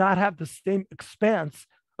 did not have the same expanse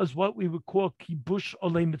as what we would call Kibush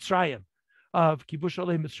Olei Mitzrayim. Kibush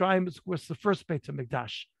Olei Mitzrayim is, of course, the first Beit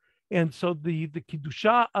HaMikdash. And so the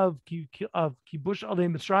Kedusha of Kibush Olei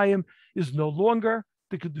Mitzrayim is no longer.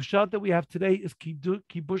 The Kedusha that we have today is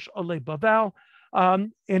Kibush Olei Bavel.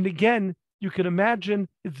 And again, you can imagine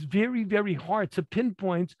it's very, very hard to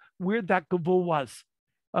pinpoint where that Gavul was,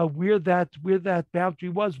 where that boundary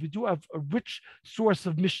was. We do have a rich source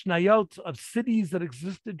of Mishnayot, of cities that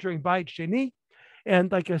existed during Bayit Sheni. And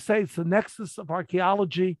like I say, it's the nexus of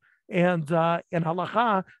archaeology and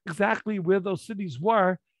halakha, exactly where those cities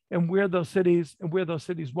were and where those cities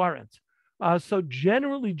weren't. So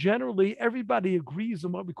generally, everybody agrees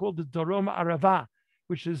on what we call the Darom Arava,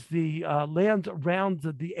 which is the land around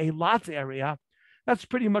the Eilat area. That's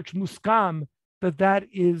pretty much muskam, that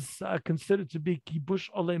is considered to be kibush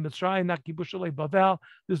olei Mitzrayim, not kibush olei Bavel.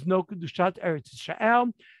 There's no kedushat Eretz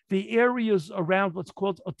Yisrael. The areas around what's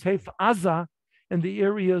called Otef Aza and the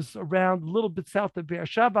areas around a little bit south of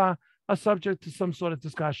Beersheba are subject to some sort of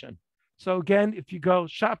discussion. So again, if you go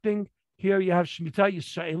shopping, here you have Shmita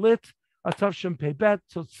Yisraelit, Atav Shem Pebet,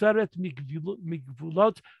 Totzeret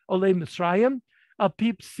Migvulot Olei Mitzrayim,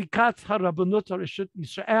 Alpip Sikat HaRabbanut HaReshut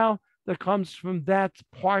Yisrael, that comes from that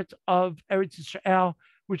part of Eretz Yisrael,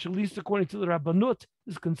 which at least according to the Rabbanut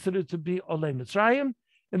is considered to be Olei Mitzrayim.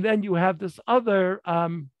 And then you have this other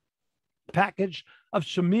package of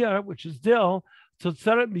Shamir, which is Dil,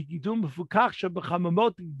 Totzeret Migidum Mefukach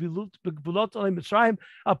Shebechamamot Begvulot Olei Mitzrayim,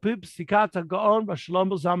 Alpip Sikat HaGaon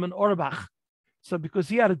Vashlomo Zalman Auerbach. So because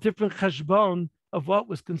he had a different cheshbon of what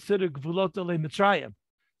was considered Gvulot Olei Mitzrayim.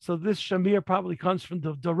 So this Shamir probably comes from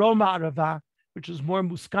the Roma Arava, which is more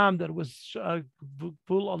muskam, that it was Gvul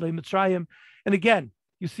Olei Mitzrayim. And again,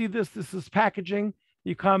 you see this is packaging.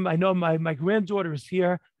 You come, I know my granddaughter is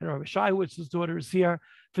here, and Rabbi Shaiwitz's daughter is here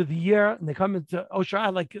for the year, and they come into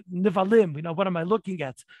Osher, like Nivalim, what am I looking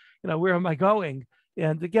at? Where am I going?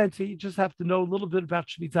 And again, so you just have to know a little bit about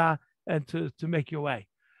Shmita and to make your way.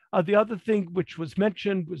 The other thing which was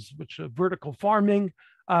mentioned was vertical farming,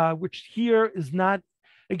 which here is not,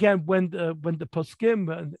 again, when the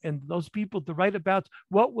poskim and those people to write about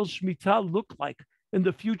what will Shmita look like in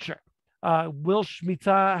the future. Will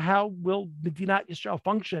Shmita, how will Medinat Yisrael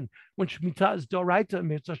function when Shmita is Doraita,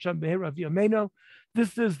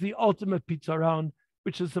 this is the ultimate pizzaron,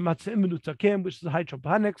 which is the Matzim Menutakim, which is the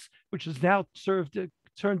hydroponics, which is now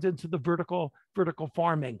turned into the vertical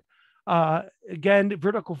farming. Again,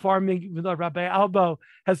 vertical farming, even though Rabbi Albo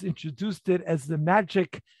has introduced it as the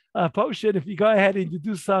magic potion, if you go ahead and you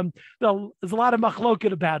do some, there's a lot of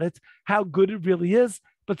machloket about it, how good it really is.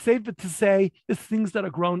 But safe to say, it's things that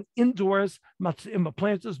are grown indoors,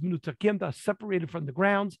 planters, minutakim, that are separated from the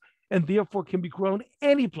grounds, and therefore can be grown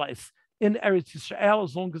any place in Eretz Yisrael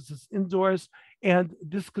as long as it's indoors. And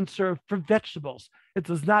this can serve for vegetables. It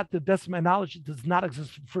does not, to the best of my knowledge, it does not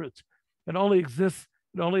exist for fruit. It only exists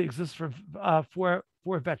for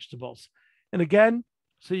vegetables. And again,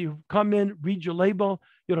 so you come in, read your label.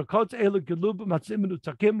 And so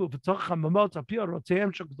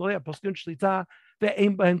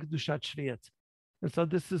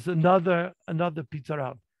this is another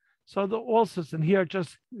pizarah. So the also in here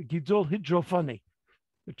just gidul hydrophony,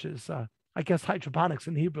 which is I guess hydroponics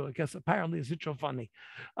in Hebrew. I guess apparently is hydrophony.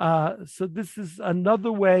 So this is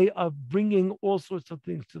another way of bringing all sorts of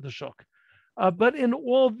things to the shuk. But in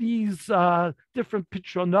all these different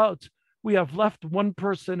pitronot, we have left one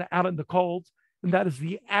person out in the cold, and that is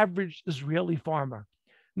the average Israeli farmer.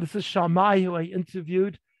 And this is Shammai, who I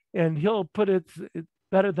interviewed, and he'll put it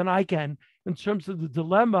better than I can in terms of the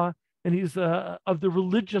dilemma, and he's of the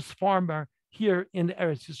religious farmer here in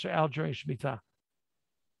Eretz Yisrael during Shmita.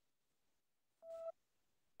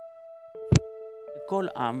 כל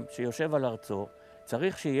עם שיושב על ארצו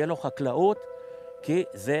צריך שיהיה לו חקלאות, כי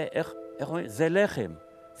זה, זה לחם,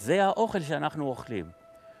 זה האוכל שאנחנו אוכלים.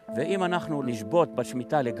 ואם אנחנו נשבות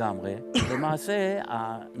בשמיטה לגמרי, למעשה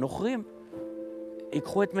הנוכרים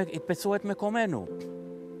יתפסו את מקומנו.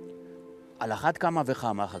 על אחת כמה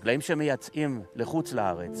וכמה, החקלאים שמייצאים לחוץ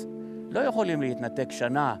לארץ לא יכולים להתנתק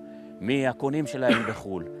שנה מהקונים שלהם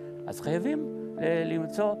בחול. אז חייבים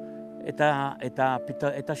למצוא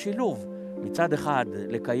את השילוב. מצד אחד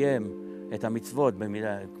לקיים את המצוות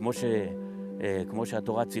כמו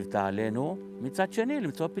שהתורה ציוותה עלינו, מצד שני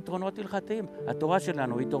למצוא פתרונות הלכתיים. התורה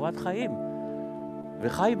שלנו היא תורת חיים,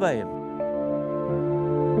 וחי בהם.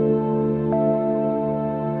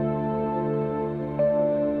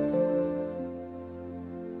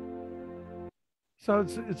 So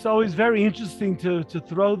it's always very interesting to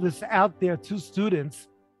throw this out there to students.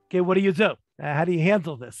 Okay, what do you do? How do you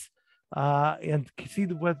handle this? And see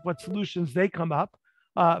what solutions they come up.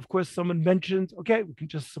 Of course, someone mentioned, okay, we can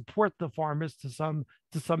just support the farmers to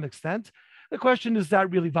some extent. The question is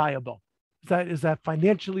that really viable? Is that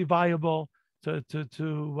financially viable to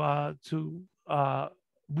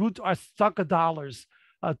root our sucker dollars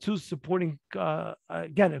to supporting?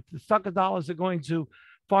 Again, if the sucker dollars are going to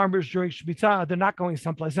farmers during Shmita, they're not going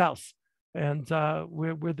someplace else, and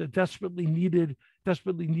where they're desperately needed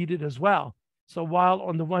as well. So while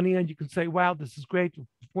on the one hand, you can say, wow, this is great, we're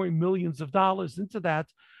pouring millions of dollars into that,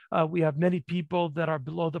 we have many people that are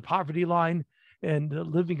below the poverty line and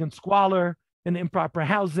living in squalor and improper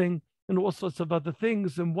housing and all sorts of other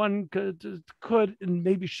things. And one could and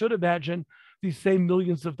maybe should imagine these same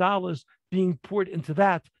millions of dollars being poured into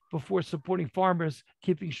that before supporting farmers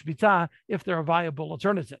keeping Shmita if there are viable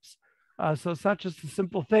alternatives. So it's not just a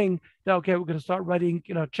simple thing that, okay, we're going to start writing,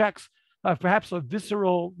 checks. Perhaps a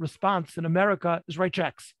visceral response in America is write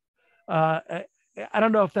checks. I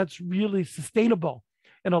don't know if that's really sustainable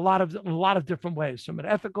in a lot of different ways, from an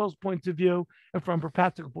ethical point of view and from a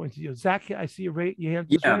practical point of view. Zach, I see your hand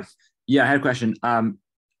is raised. Yeah, I had a question.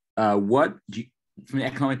 What do you, from an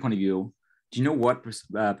economic point of view, do you know what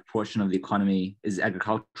proportion of the economy is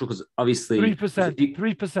agricultural? Because obviously 3%.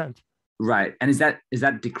 3%. Right, and is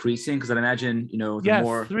that decreasing? Because I imagine yes,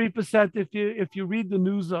 more 3%. If you read the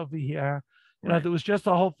news over here, right. There was just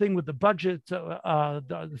a whole thing with the budget.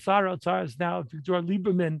 The Sarah is now Victor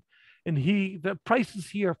Lieberman, and the prices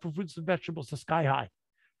here for fruits and vegetables are sky high,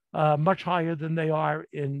 much higher than they are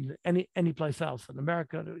in any place else in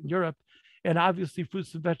America, in Europe, and obviously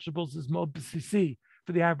fruits and vegetables is more BCC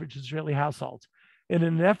for the average Israeli household. And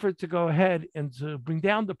in an effort to go ahead and to bring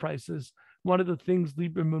down the prices, one of the things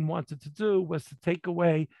Lieberman wanted to do was to take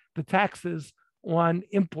away the taxes on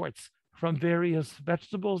imports from various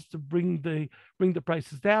vegetables to bring the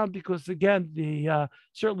prices down. Because again,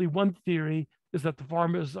 certainly one theory is that the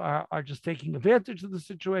farmers are just taking advantage of the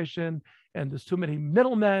situation, and there's too many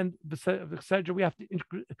middlemen, etc. We have to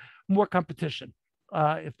increase more competition.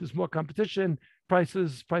 If there's more competition,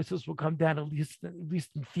 prices will come down, at least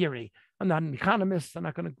in theory. I'm not an economist. I'm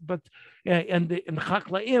not going to, but and the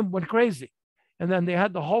Chaklaim went crazy, and then they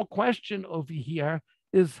had the whole question over here: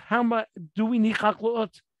 is how much do we need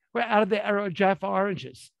Chaklaot? We're out of the era of Jaffa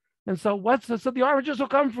oranges, and so so the oranges will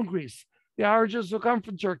come from Greece, the oranges will come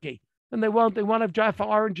from Turkey, and they won't have Jaffa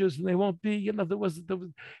oranges, and they won't be.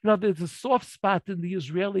 There's a soft spot in the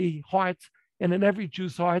Israeli heart and in every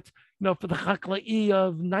Jew's heart, for the Chakla'i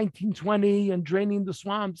of 1920 and draining the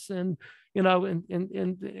swamps and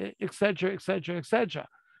et cetera, et cetera, et cetera.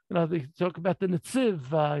 They talk about the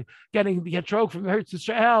Netziv getting the etrog from Eretz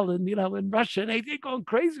Israel and, in Russia, and they're going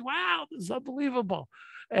crazy. Wow, this is unbelievable.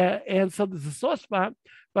 And so there's a soft spot,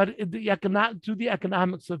 but the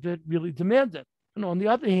economics of it really demand it. And on the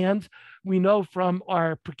other hand, we know from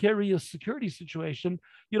our precarious security situation,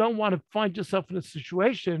 you don't want to find yourself in a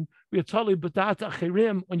situation where you're totally batata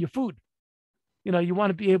achirim on your food. You want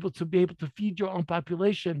to be able to feed your own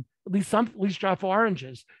population, at least Jaffa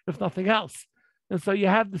oranges, if nothing else. And so you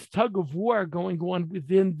have this tug of war going on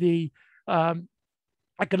within the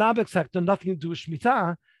economic sector, nothing to do with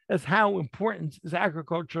Shmita, as how important is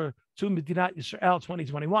agriculture to Medinat Yisrael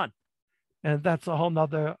 2021. And that's a whole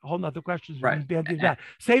nother question. Right.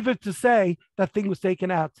 Save it to say that thing was taken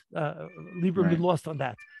out. Lieberman lost on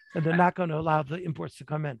that, and they're not going to allow the imports to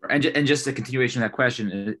come in. And just a continuation of that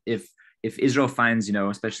question: if Israel finds,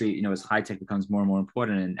 especially as high tech becomes more and more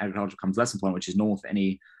important and agriculture becomes less important, which is normal for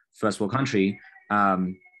any first world country,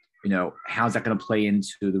 how's that going to play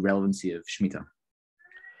into the relevancy of Shmita?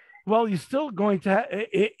 Well, you're still going to.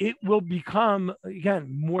 It will become again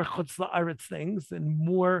more chutz la'aretz things and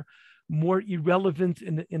more irrelevant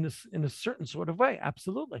in a certain sort of way.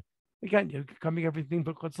 Absolutely. Again, you're coming everything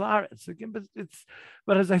but chutz la'aretz. Again,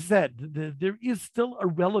 but as I said, there is still a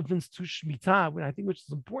relevance to Shmita, which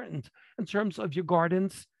is important in terms of your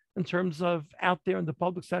gardens, in terms of out there in the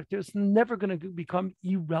public sector. It's never going to become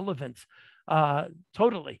irrelevant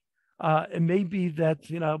totally. It may be that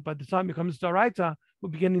by the time it comes to Daraita,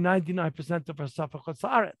 we'll be getting 99% of our stuff for chutz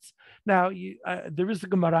la'aretz. Now, there is a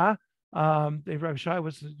Gemara. The Rabbi Shai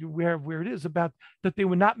was aware of where it is about that they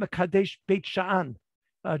were not Mekadesh Beit Sha'an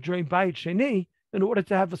during Bayit Sheni in order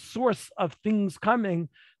to have a source of things coming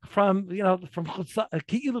from chutz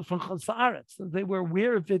la'aretz. They were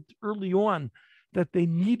aware of it early on that they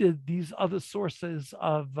needed these other sources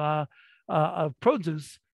of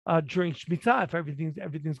produce during Shmita if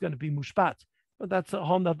everything's going to be mushpat. But that's a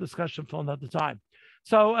whole nother discussion for another time.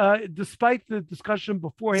 So despite the discussion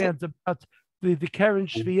beforehand about the Karen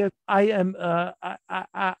Shviyat,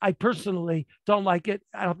 I personally don't like it.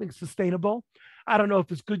 I don't think it's sustainable. I don't know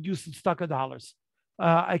if it's good use of stucco dollars.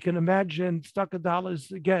 I can imagine stucco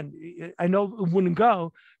dollars, again, I know it wouldn't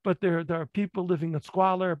go, but there are people living in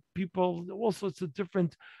squalor, all sorts of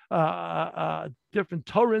different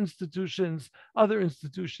Torah institutions, other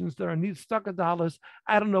institutions that are need stucco dollars.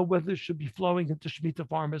 I don't know whether it should be flowing into Shmita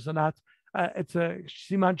farmers or not. It's a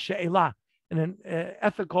siman she'elah, and an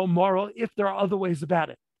ethical, moral, if there are other ways about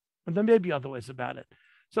it. And there may be other ways about it.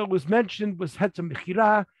 So it was mentioned, was heter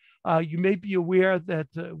mechira. You may be aware that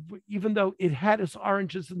even though it had its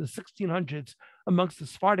origins in the 1600s amongst the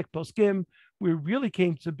Sephardic poskim, where it really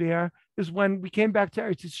came to bear is when we came back to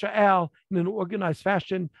Eretz Yisrael in an organized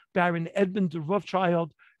fashion. Baron Edmund de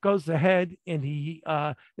Rothschild goes ahead and he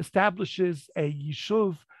establishes a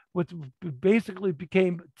yishuv, what basically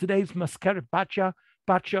became today's Maskeret Batya.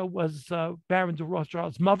 Batya was Baron de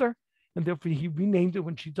Rothschild's mother, and therefore he renamed it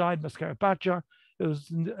when she died Maskeret Batya. It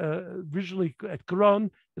was originally at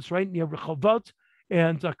Kron. It's right near Rehovot,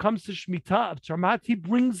 and comes to Shmita of Tzarmat. He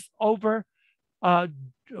brings over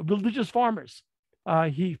religious farmers.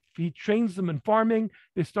 He trains them in farming.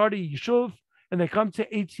 They start a yishuv, and they come to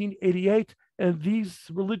 1888, and these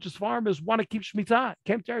religious farmers want to keep Shmita.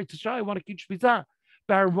 Came to Eretz Yisrael, want to keep Shmita.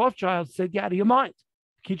 Baron Rothschild said, "Get out of your mind.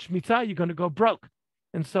 Keep Shmita, you're going to go broke."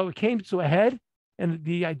 And so it came to a head, and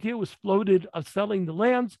the idea was floated of selling the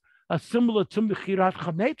lands, similar to Mechirat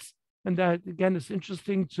Chametz. And that, again, is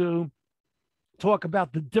interesting to talk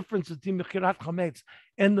about the difference between Mechirat Chametz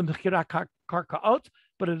and the Mechirat Karkaot,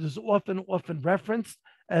 but it is often referenced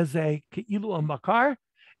as a Ke'ilu or Makar.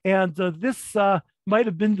 And this might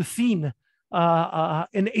have been the scene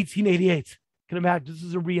in 1888. You can imagine, this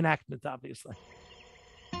is a reenactment, obviously.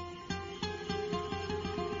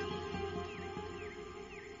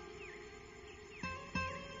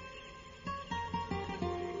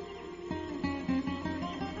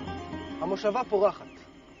 המושבה פורחת.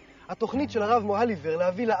 התוכנית של הרב מוהליבר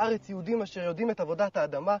להביא לארץ יהודים אשר יודעים את עבודת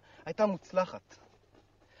האדמה הייתה מוצלחת.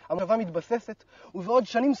 המושבה מתבססת, ובעוד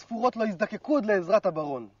שנים ספורות לא יזדקקו עוד לעזרת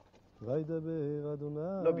הברון. וידבר אדוני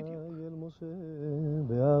אל משה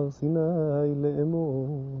בהר סיני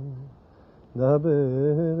לאמור,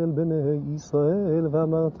 דבר אל בני ישראל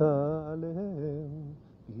ואמרת עליהם,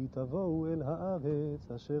 כי תבואו אל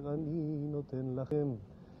הארץ אשר אני נותן לכם.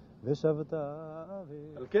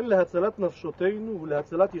 על כן להצלת נפשותינו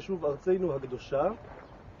ולהצלת יישוב ארצנו הקדושה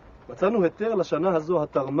מצאנו היתר לשנה הזו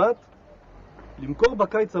התרמת למכור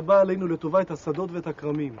בקיץ הבא עלינו לטובה את השדות ואת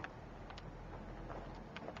הכרמים.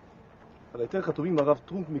 על היתר חתומים הרב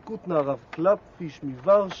טרומפ מקוטנה, הרב קלפפיש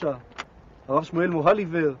מוורשה, הרב שמואל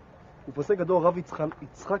מוהליבר ופוסק הדור הרב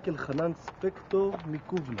יצחק אלחנן ספקטור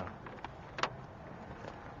מקובנה.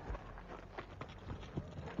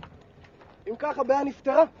 אם כך הבעיה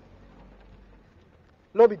נפתרה?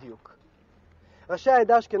 לא בדיוק. ראשי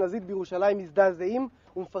העדה האשכנזית בירושלים מזדעזעים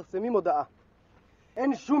ומפרסמים הודעה.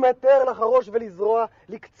 אין שום היתר לחרוש ולזרוע,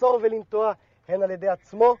 לקצור ולנטוע, הן על ידי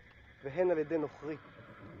עצמו והן על ידי נוכרי.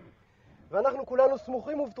 ואנחנו כולנו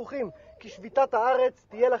סמוכים ובטוחים כי שביתת הארץ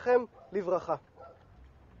תהיה לכם לברכה.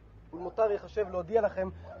 ולמותר יחשב להודיע לכם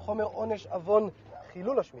חומר עונש אבון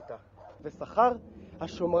חילול השמיטה, ושכר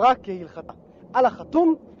השומרה כהלכתה. על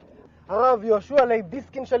החתום הרב יהושע לייב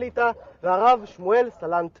דיסקין שליטה והרב שמואל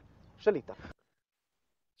סלנט שליטה.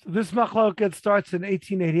 So this machloket starts in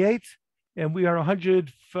 1888, and we are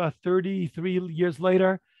 133 years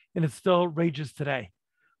later, and it still rages today.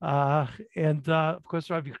 Of course,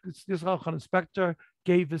 Rabbi Yisrael Inspector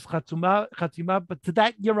gave his chatima, but to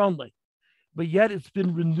that year only. But yet it's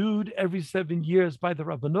been renewed every 7 years by the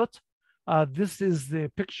Rabbanut. This is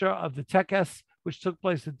the picture of the Tekes, which took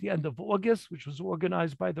place at the end of August, which was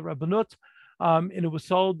organized by the Rabbanut. And it was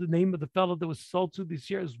sold, the name of the fellow that was sold to this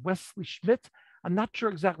year is Wesley Schmidt. I'm not sure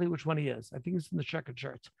exactly which one he is. I think it's in the checkered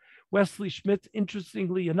shirt. Wesley Schmidt,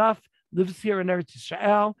 interestingly enough, lives here in Eretz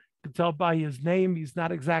Yisrael. You can tell by his name, he's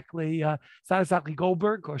not exactly, it's not exactly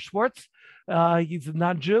Goldberg or Schwartz. He's a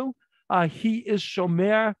non-Jew. He is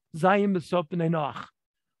Shomer Zayim Mesop B'nai Noach.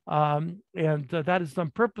 And that is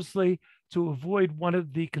done purposely to avoid one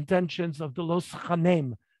of the contentions of the Los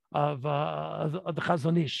Chanem of the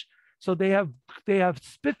Chazon Ish. So they have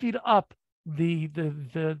spiffied up the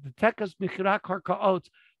Tekas Mechirat Karkaot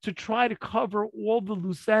to try to cover all the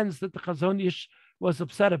loose ends that the Chazon Ish was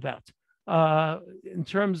upset about. In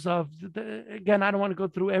terms of, again, I don't want to go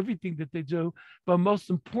through everything that they do, but most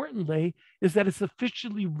importantly is that it's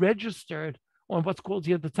officially registered on what's called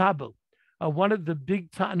here the tabu. One of the big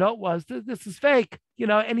note was, this is fake. You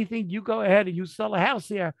know, anything you go ahead and you sell a house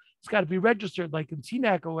here, it's got to be registered, like in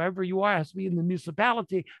Teaneck or wherever you are, it has to be in the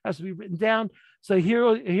municipality, has to be written down. So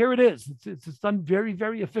here it is. It's done very,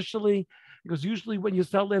 very officially, because usually when you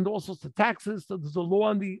sell land, all sorts of taxes. So there's a law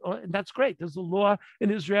and that's great. There's a law in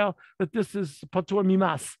Israel that this is patur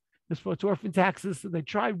mimas. It's patur from taxes. So they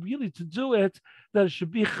try really to do it that it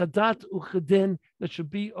should be chadat uchedin. That should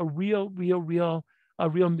be a real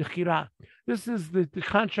mechira. This is the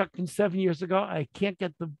contract from 7 years ago. I can't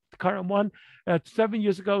get the current one. 7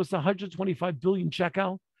 years ago, it was 125 billion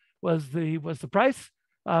shekel was the price.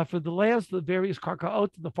 For the lands, the various karkaot,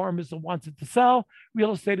 the farmers that wanted to sell,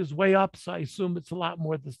 real estate is way up. So I assume it's a lot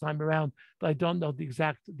more this time around, but I don't know the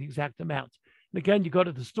exact amount. And again, you go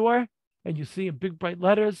to the store and you see in big bright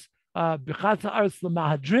letters, B'chata Aretz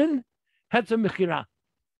L'Mahadrin, Heter Mechira.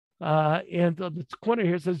 And the corner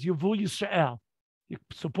here says Yavul Yisrael. You're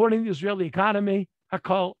supporting the Israeli economy,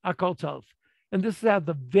 Hakol Tov. And this is how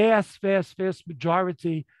the vast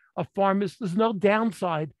majority of farmers, there's no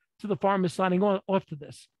downside to the farmers signing off to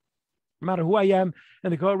this. No matter who I am,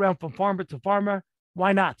 and they go around from farmer to farmer,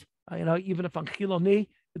 why not? Even if I'm Chiloni,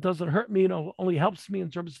 it doesn't hurt me, only helps me in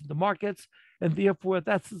terms of the markets. And therefore,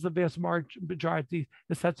 that's the vast majority,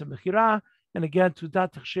 the sets of Mechira. And again, to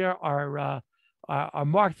that share our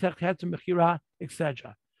marked Heter Mechira,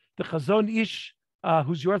 etc. The Chazon Ish,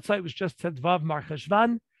 whose yahrzeit was just Tedvav Mar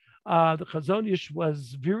Cheshvan, the Chazon Ish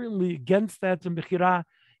was virulently against that Mechira.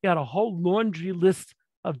 He had a whole laundry list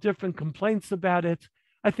of different complaints about it.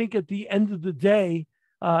 I think at the end of the day,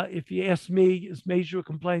 if you ask me, his major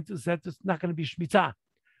complaint is that it's not going to be Shmita.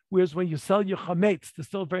 Whereas when you sell your chametz, there's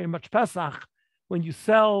still very much Pesach. When you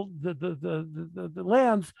sell the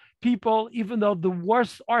lands, people, even though the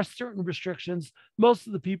worst are certain restrictions, most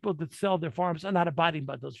of the people that sell their farms are not abiding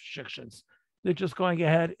by those restrictions. They're just going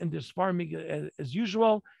ahead and they're farming as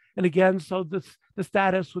usual. And again, so the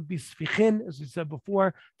status would be sfichin, as we said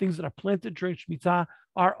before, things that are planted during Shmita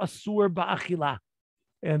are asur ba'achila.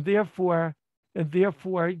 And therefore,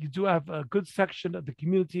 you do have a good section of the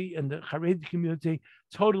community and the Haredi community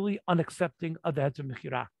totally unaccepting of the Heter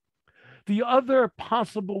Mechira. The other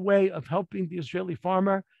possible way of helping the Israeli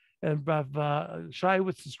farmer, and Rav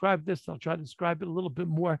Shaiwitz described this, I'll try to describe it a little bit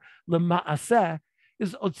more, lema'aseh,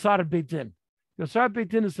 is Otsar Beitin. Otsar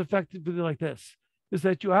Beitin is effectively like this, is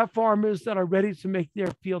that you have farmers that are ready to make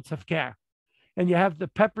their fields hefker. And you have the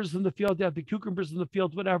peppers in the field, you have the cucumbers in the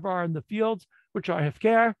field, whatever are in the fields, which are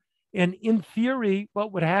hefker. And in theory,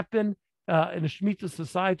 what would happen in a Shmita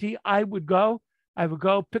society, I would go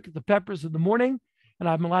pick the peppers in the morning, and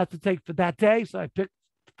I'm allowed to take for that day. So I pick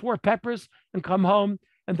 4 peppers and come home,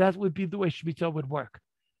 and that would be the way Shmita would work.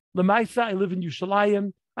 Lemaisa, I live in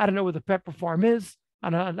Yerushalayim. I don't know where the pepper farm is.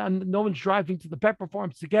 No one's driving to the pepper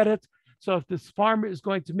farms to get it. So if this farmer is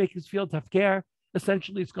going to make his field hefker,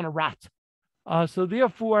 essentially it's going to rot. So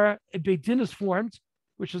therefore, a Beit Din is formed,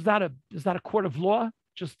 which is not a court of law,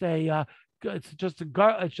 it's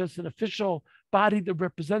just an official body that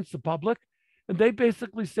represents the public. And they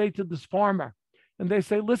basically say to this farmer, and they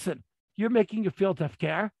say, listen, you're making your field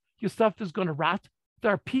hefker, your stuff is going to rot.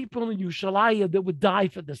 There are people in Yerushalayim that would die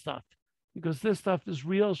for this stuff because this stuff is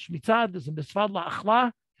real Shmita, there's a mitzvah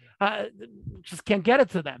la'achla, just can't get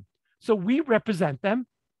it to them. So we represent them.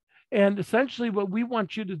 And essentially what we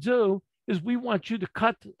want you to do is we want you to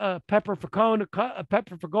cut pepper for Cohen, a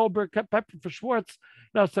pepper for Goldberg, cut pepper for Schwartz.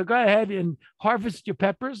 Now, so go ahead and harvest your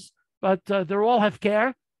peppers, but they're all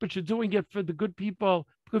hefker, but you're doing it for the good people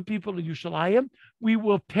in Yerushalayim. We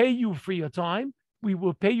will pay you for your time. We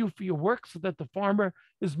will pay you for your work so that the farmer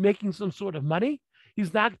is making some sort of money.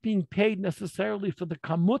 He's not being paid necessarily for the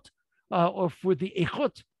kamut or for the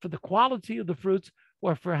echut, for the quality of the fruits,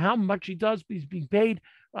 or for how much he does, but he's being paid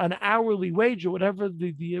an hourly wage or whatever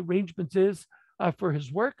the arrangement is for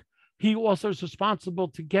his work. He also is responsible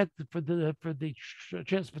to get for the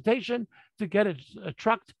transportation, to get it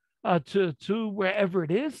trucked to wherever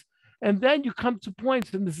it is. And then you come to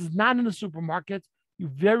points, and this is not in the supermarket. You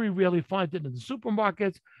very rarely find it in the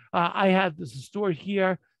supermarket. I have this store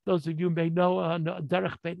here. Those of you may know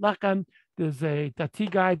Derech Beit Lachem. There's a Tati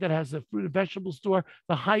guy that has a fruit and vegetable store,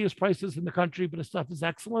 the highest prices in the country, but the stuff is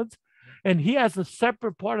excellent. And he has a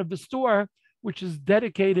separate part of the store which is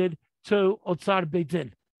dedicated to Otsar Beit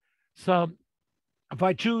Din. So if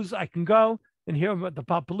I choose, I can go and hear about the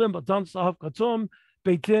Papalim, Adon Sahav Katum,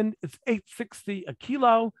 Beit Din. It's $8.60 a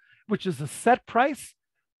kilo, which is a set price.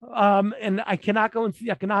 And I cannot go into the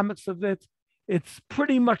economics of it. It's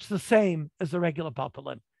pretty much the same as the regular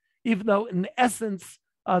Papalim, even though in essence,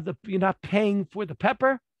 you're not paying for the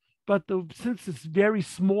pepper, but since it's very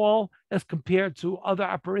small as compared to other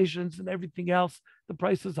operations and everything else, the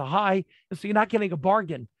prices are high, and so you're not getting a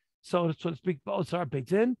bargain. So to speak, Otsar Beit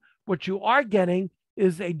Din. What you are getting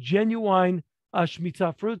is a genuine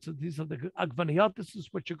Shmita fruit. So these are the agvaniyot. This is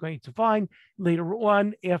what you're going to find later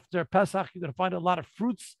on after Pesach. You're going to find a lot of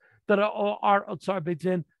fruits that are Otsar Beit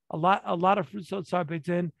Din, a lot of fruits Otsar Beit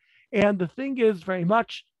Din. And the thing is, very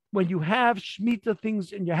much when you have Shmita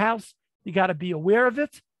things in your house, you got to be aware of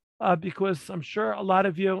it because I'm sure a lot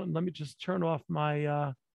of you. And let me just turn off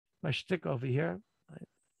my my shtick over here.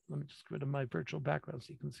 Let me just get rid of my virtual background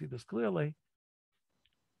so you can see this clearly.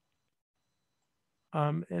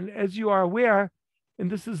 And as you are aware, and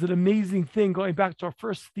this is an amazing thing, going back to our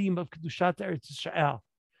first theme of Kedushat Eretz Yisrael.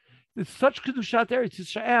 It's such Kedushat Eretz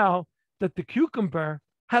Yisrael that the cucumber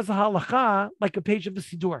has a halacha like a page of the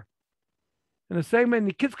Siddur. In the same way, and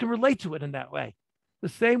the kids can relate to it in that way. The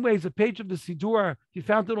same way as a page of the Siddur, you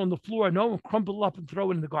found it on the floor, no one crumble it up and throw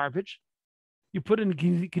it in the garbage. You put it in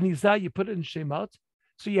Genizah, you put it in Shemot.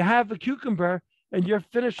 So you have a cucumber and you're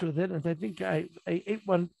finished with it. And I think I ate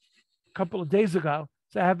one a couple of days ago.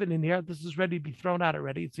 So I have it in here. This is ready to be thrown out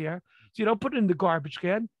already. It's here. So you don't put it in the garbage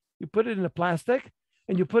can. You put it in the plastic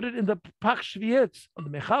and you put it in the Pach Shvietz, or the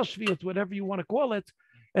Mechal Shvietz, whatever you want to call it,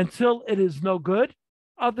 until it is no good.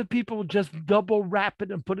 Other people just double wrap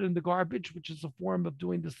it and put it in the garbage, which is a form of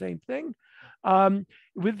doing the same thing.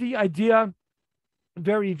 With the idea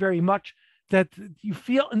very, very much that you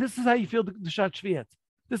feel, and this is how you feel the Kedushat Shviet.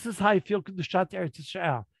 This is how I feel Kedushat Eretz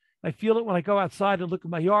Yisrael. I feel it when I go outside and look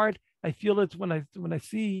at my yard. I feel it when I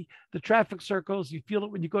see the traffic circles. You feel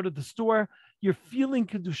it when you go to the store. You're feeling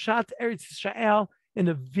Kedushat Eretz Yisrael in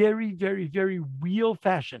a very, very, very real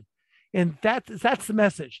fashion. And that's the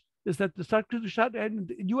message, is that the Kedushat,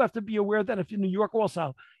 and you have to be aware that if you're in New York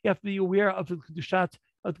also, you have to be aware of the Kedushat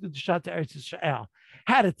Eretz Yisrael.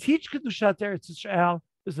 How to teach Kedushat Eretz Yisrael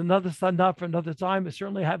is another sanah for another time. I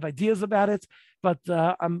certainly have ideas about it, but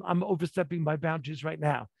I'm overstepping my boundaries right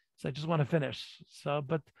now. So I just want to finish. So,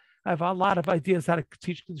 but I have a lot of ideas how to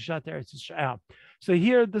teach Kedushat Eretz Yisrael. So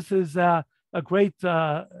here, this is a great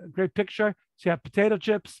picture. So you have potato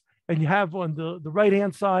chips, and you have on the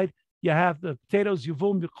right-hand side, you have the potatoes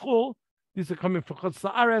Yuvum Michul. These are coming from Chutz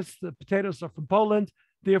La'aretz. The potatoes are from Poland.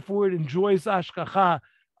 Therefore, it enjoys Ashkacha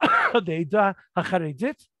the Eda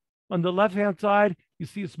HaCharedit. On the left-hand side, you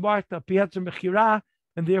see it's marked Pietzer Mechira,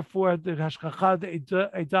 and therefore the Hashkacha the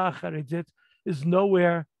Eda HaCharedit is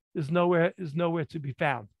nowhere to be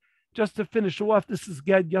found. Just to finish off, this is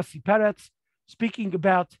Ged Yossi Peretz speaking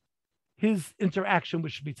about his interaction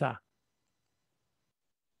with Shmita.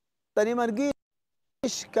 אני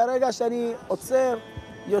מרגיש כרגע שאני עוצר,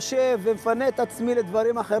 יושב ומפנה את עצמי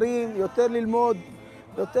לדברים אחרים, יותר ללמוד,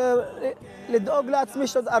 יותר לדאוג לעצמי,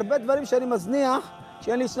 יש הרבה דברים שאני מזניח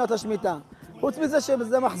שאין לי שנת השמיטה. חוץ מזה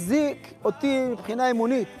שזה מחזיק אותי מבחינה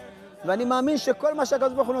אמונית, ואני מאמין שכל מה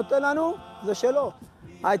שהקדוש ברוך הוא נותן לנו זה שלו.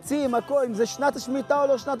 העצים, הכל, אם זה שנת השמיטה או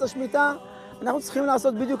לא שנת השמיטה, אנחנו צריכים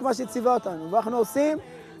לעשות בדיוק מה שציווה אותנו, ואנחנו עושים,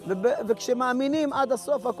 וכשמאמינים עד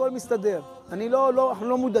הסוף הכל מסתדר. אנחנו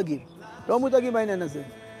לא מודאגים בעניין הזה.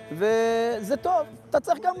 וזה טוב, אתה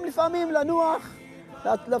צריך גם לפעמים לנוח,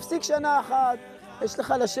 להפסיק שנה אחת, יש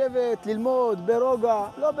לך לשבת, ללמוד, ברוגע,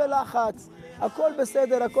 לא בלחץ, הכל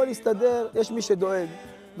בסדר, הכל יסתדר, יש מי שדואג,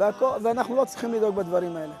 ואנחנו לא צריכים לדאוג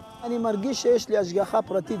בדברים האלה. אני מרגיש שיש לי השגחה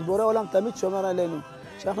פרטית, בורא עולם תמיד שומר עלינו.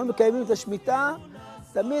 כשאנחנו מקיימים את השמיטה,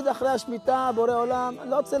 תמיד אחרי השמיטה, בורא עולם,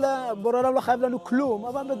 בורא עולם לא חייב לנו כלום,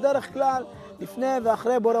 אבל בדרך כלל, לפני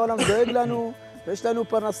ואחרי בורא עולם דואג לנו, ויש לנו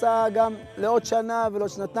פרנסה גם לעוד שנה ולעוד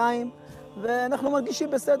שנתיים, ואנחנו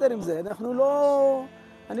מרגישים בסדר עם זה.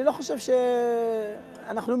 אני לא חושב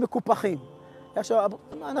שאנחנו מקופחים. עכשיו,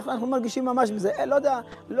 אנחנו מרגישים ממש בזה. לא יודע,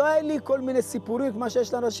 לא היה לי כל מיני סיפורים כמו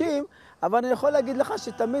שיש לאנשים, אבל אני יכול להגיד לך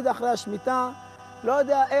שתמיד אחרי השמיטה, לא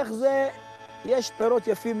יודע איך זה, יש פירות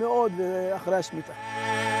יפים מאוד אחרי השמיטה.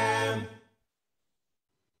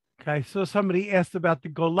 Okay, so somebody asked about the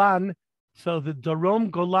Golan. So the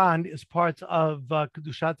Darom Golan is part of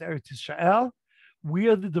Kedushat Eretz Yisrael.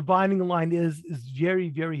 Where the dividing line is very,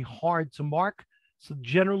 very hard to mark. So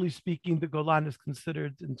generally speaking, the Golan is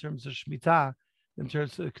considered in terms of Shmita, in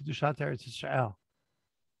terms of Kedushat Eretz Yisrael.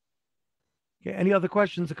 Okay, any other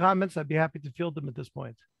questions or comments? I'd be happy to field them at this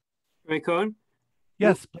point. Rabbi Cohen?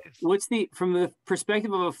 Yes, please. From the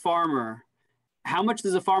perspective of a farmer, how much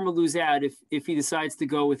does a farmer lose out if he decides to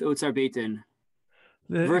go with Otzar Beit Din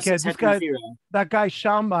versus that guy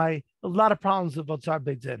Shammai, a lot of problems with Otzar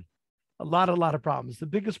Beit Din. A lot of problems. The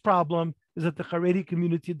biggest problem is that the Haredi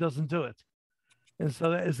community doesn't do it. And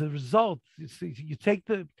so as a result, you take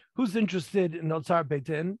who's interested in Otzar Beit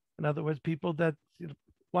Din, in other words, people that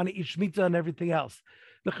want to eat Shmita and everything else.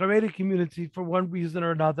 The Haredi community, for one reason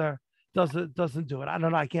or another, doesn't do it. I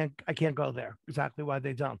don't know. I can't go there. Exactly why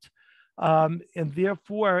they don't. And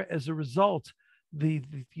therefore, as a result,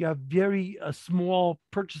 you have very small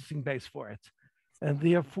purchasing base for it. And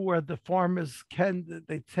therefore, the farmers tend,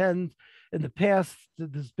 in the past,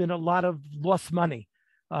 there's been a lot of lost money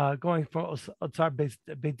going for Otzar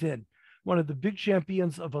Beit Din. One of the big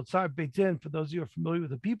champions of Otzar Beit Din, for those of you who are familiar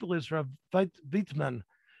with the people, is Rav Vitman,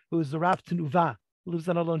 who is the Rav Tenuva, who lives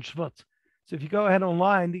on Alon Shvut. So if you go ahead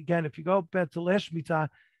online, again, if you go back to last Shmita,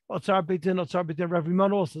 Otzar Beit Din, Rav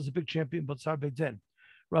Rimon also is a big champion of Otzar Beit Din.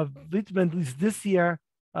 Rav Vitman, at least this year,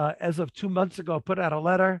 as of 2 months ago, put out a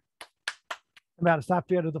letter about it's not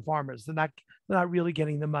fair to the farmers. They're not really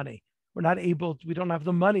getting the money. We don't have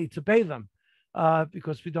the money to pay them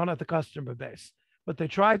because we don't have the customer base. What they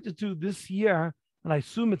tried to do this year, and I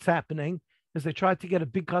assume it's happening, is they tried to get a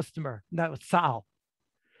big customer, and that was Tzahal.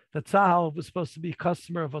 The Tzahal was supposed to be a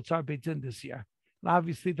customer of Otzar Beit Din this year. And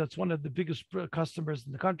obviously, that's one of the biggest customers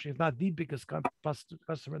in the country, if not the biggest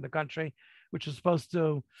customer in the country, which is supposed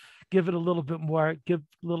to give a little bit more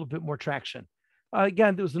traction.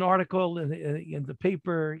 Again, there was an article in the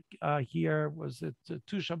paper here. Was it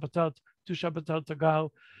two Shabbatot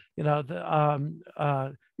ago? You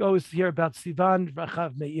always hear about Sivan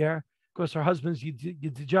Rachav Meir. Of course, her husband's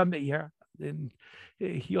Yedidja Meir, and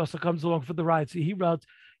he also comes along for the ride. So he wrote,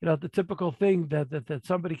 the typical thing that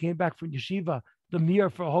somebody came back from yeshiva, the Meir,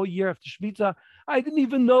 for a whole year after Shmita. I didn't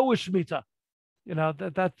even know it was Shmita.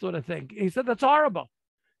 That sort of thing. He said that's horrible.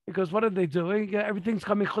 Because what are they doing? Everything's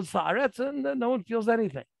coming chutz la'aretz, and no one feels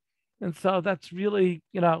anything. And so that's really,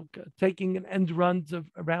 taking an end runs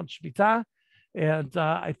around Shmita. And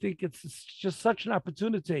I think it's just such an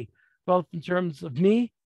opportunity, both in terms of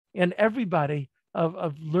me and everybody,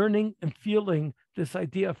 of learning and feeling this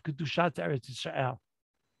idea of Kedushat Eretz Yisrael.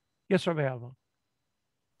 Yes, Rabbi Avo.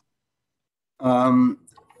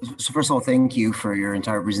 So first of all, thank you for your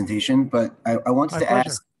entire presentation. But I wanted to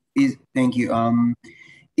ask, thank you.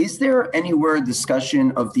 Is there anywhere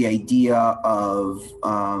discussion of the idea of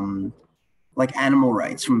like animal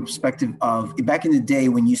rights from the perspective of back in the day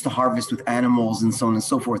when you used to harvest with animals and so on and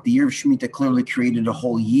so forth? The year of Shemitah clearly created a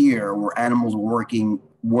whole year where animals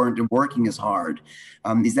weren't working as hard.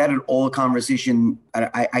 Is that at all a conversation?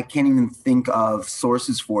 I can't even think of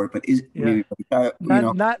sources for it, but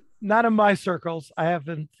not in my circles. I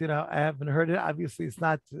haven't heard it. Obviously, it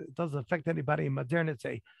doesn't affect anybody in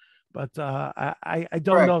modernity. But I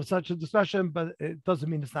don't know of such a discussion, but it doesn't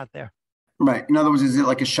mean it's not there. Right. In other words, is it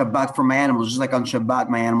like a Shabbat for my animals? Just like on Shabbat,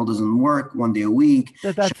 my animal doesn't work one day a week.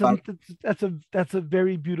 That's a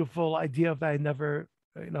very beautiful idea that I never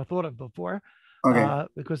thought of before. Okay.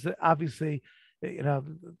 Because obviously, no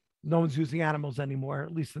one's using animals anymore,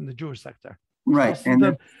 at least in the Jewish sector. Right.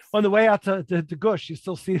 And on the way out to Gush, you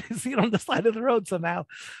still see it on the side of the road somehow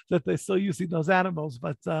that they're still using those animals,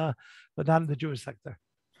 but not in the Jewish sector.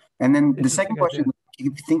 And then the second question,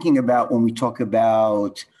 keep thinking about when we talk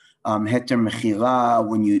about heter mechira,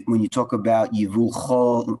 when you talk about yivul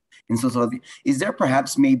chol and so on, is there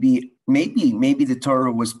perhaps maybe the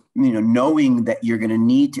Torah was knowing that you're going to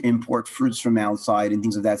need to import fruits from outside and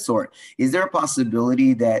things of that sort? Is there a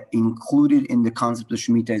possibility that included in the concept of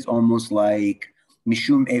Shemitah is almost like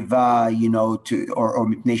mishum eva, or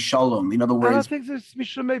mipnei shalom? In other words, I don't think it's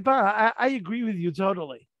mishum eva. I agree with you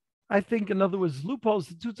totally. I think, in other words, loopholes,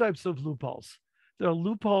 two types of loopholes. There are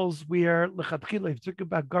loopholes where, lechatchila, if you talk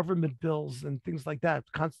about government bills and things like that,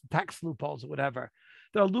 constant tax loopholes or whatever.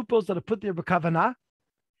 There are loopholes that are put there b'kavanah,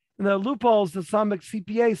 and there are loopholes that some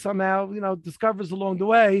CPA somehow, discovers along the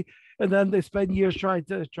way, and then they spend years trying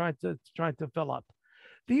to fill up.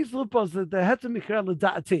 These loopholes, the heter mechira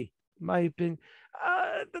l'da'ati, in my opinion,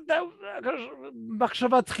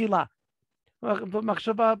 machshava tchila.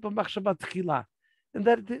 And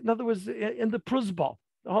that, in other words, in the pruzbal,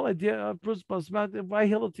 the whole idea of pruzbal, why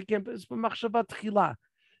Hillel is machshava tchila.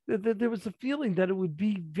 There was a feeling that it would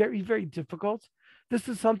be very, very difficult. This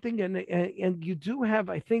is something, and you do have,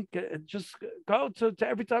 I think, just go to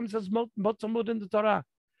every time it says mot tamud in the Torah,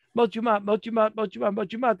 mot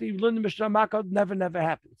yumat. You learn the Mishnah Makot, never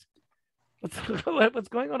happens. What's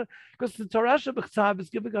going on? Because the Torah Shebechtav is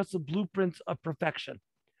giving us a blueprint of perfection.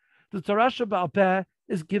 The Torah Sheba'al Peh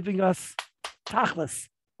is giving us Tachlis,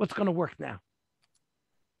 what's going to work now?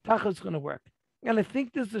 Tachlis is going to work. And I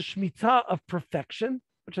think there's a Shmita of perfection,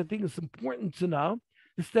 which I think is important to know.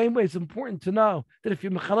 The same way it's important to know that if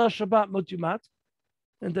you're Mechalel Shabbat Mot Yumat,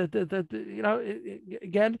 and that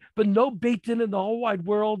again, but no Beit Din in the whole wide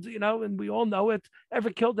world, and we all know it,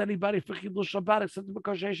 ever killed anybody for Chilul Shabbat except for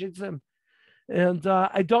Kosher Shitzim. And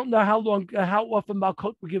I don't know how often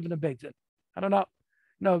Malkot were given a Beit Din. I don't know.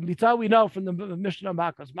 No, Mitzah we know from the Mishnah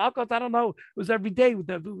Malkos. Malkos, I don't know, it was every day with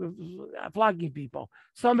flogging people.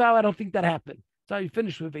 Somehow I don't think that happened. So you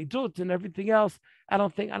finish with Eidut and everything else. I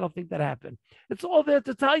don't think that happened. It's all there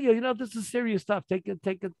to tell you, this is serious stuff. Take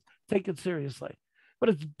it seriously. But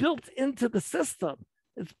it's built into the system.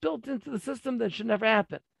 It's built into the system that should never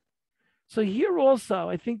happen. So here also,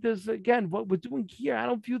 I think there's, again, what we're doing here, I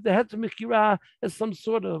don't view the heter mechira as some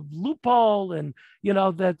sort of loophole, and,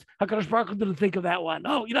 that HaKadosh Baruch Hu didn't think of that one.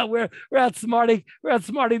 Oh, we're outsmarting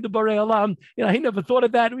the Borei Olam. He never thought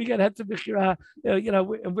of that. We got heter mechira,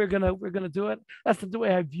 and we're gonna do it. That's not the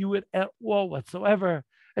way I view it at all whatsoever.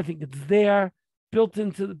 I think it's there, built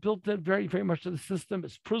in very, very much to the system.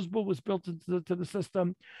 As Prusbul was built into the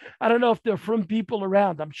system. I don't know if there are from people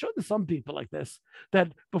around. I'm sure there's some people like this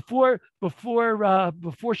that before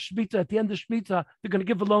Shmita, at the end of Shmita, they're going to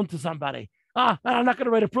give a loan to somebody. I'm not going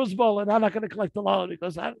to write a Prusbul and I'm not going to collect the loan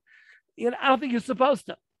because I don't think you're supposed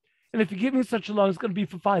to. And if you're giving such a loan, it's going to be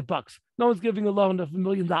for $5. No one's giving a loan of $1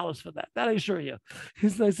 million for that. That I assure you.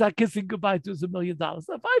 He's not kissing goodbye to $1 million.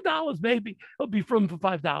 $5 maybe. It'll be for him for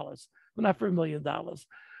 $5, but not for $1 million.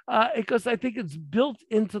 Because I think it's built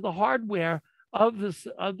into the hardware of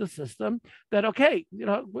the system that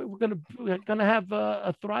we're gonna have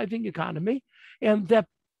a thriving economy, and that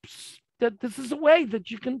this is a way that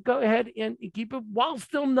you can go ahead and keep it while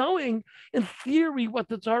still knowing in theory what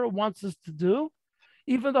the Torah wants us to do,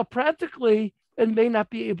 even though practically it may not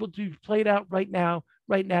be able to be played out right now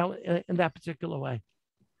in that particular way.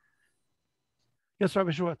 Yes,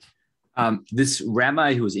 Rabbi Schwartz. This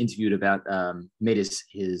rabbi who was interviewed about made his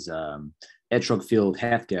etrog field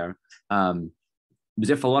hefker. Was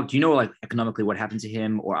there follow-up? Do you know economically what happened to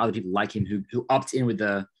him or other people like him who opt in with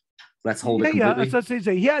the let's hold it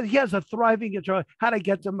completely? Yeah, he has a thriving etrog. How'd I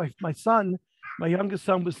get to my son? My youngest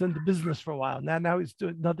son was in the business for a while. Now he's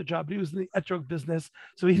doing another job. He was in the etrog business.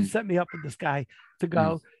 So he set me up with this guy to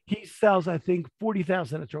go. He sells, I think,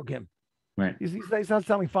 40,000 etrogim. Right. He's not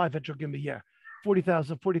selling 5 etrogim a year.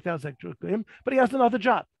 40,000 etrogim. But he has another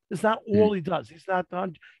job. It's not all he does.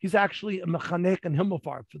 He's actually a mechanek and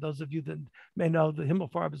himmelfarb. For those of you that may know, the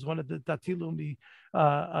himmelfarb is one of the Datilumi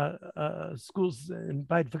schools in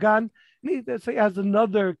Beit Vegan. So he has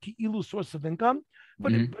another ki'ilu source of income.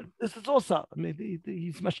 But this is also,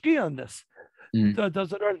 he's mashkiya on this.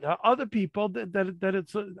 Does it earn? There are other people that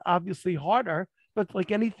it's obviously harder, but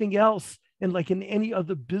like anything else, and like in any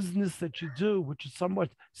other business that you do, which is somewhat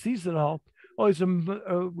seasonal, always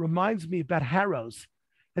reminds me about Harrows.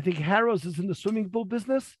 I think Harrows is in the swimming pool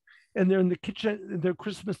business, and they're in the kitchen, their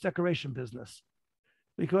Christmas decoration business,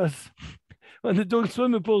 because when they're doing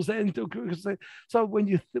swimming pools, so when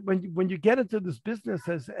you get into this business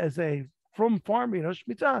as a from farmer,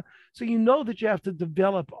 Shmita, so you know that you have to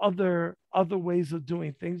develop other ways of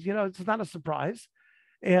doing things. It's not a surprise,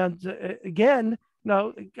 and again,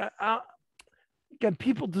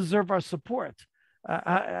 people deserve our support.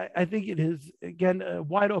 I think it is again a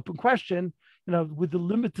wide open question. With the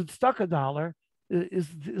limited stucco dollar, is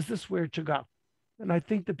this where it should go? And I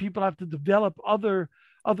think that people have to develop other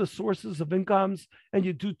sources of incomes, and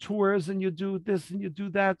you do tours, and you do this, and you do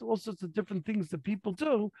that, all sorts of different things that people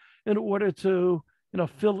do in order to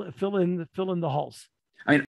fill in the holes.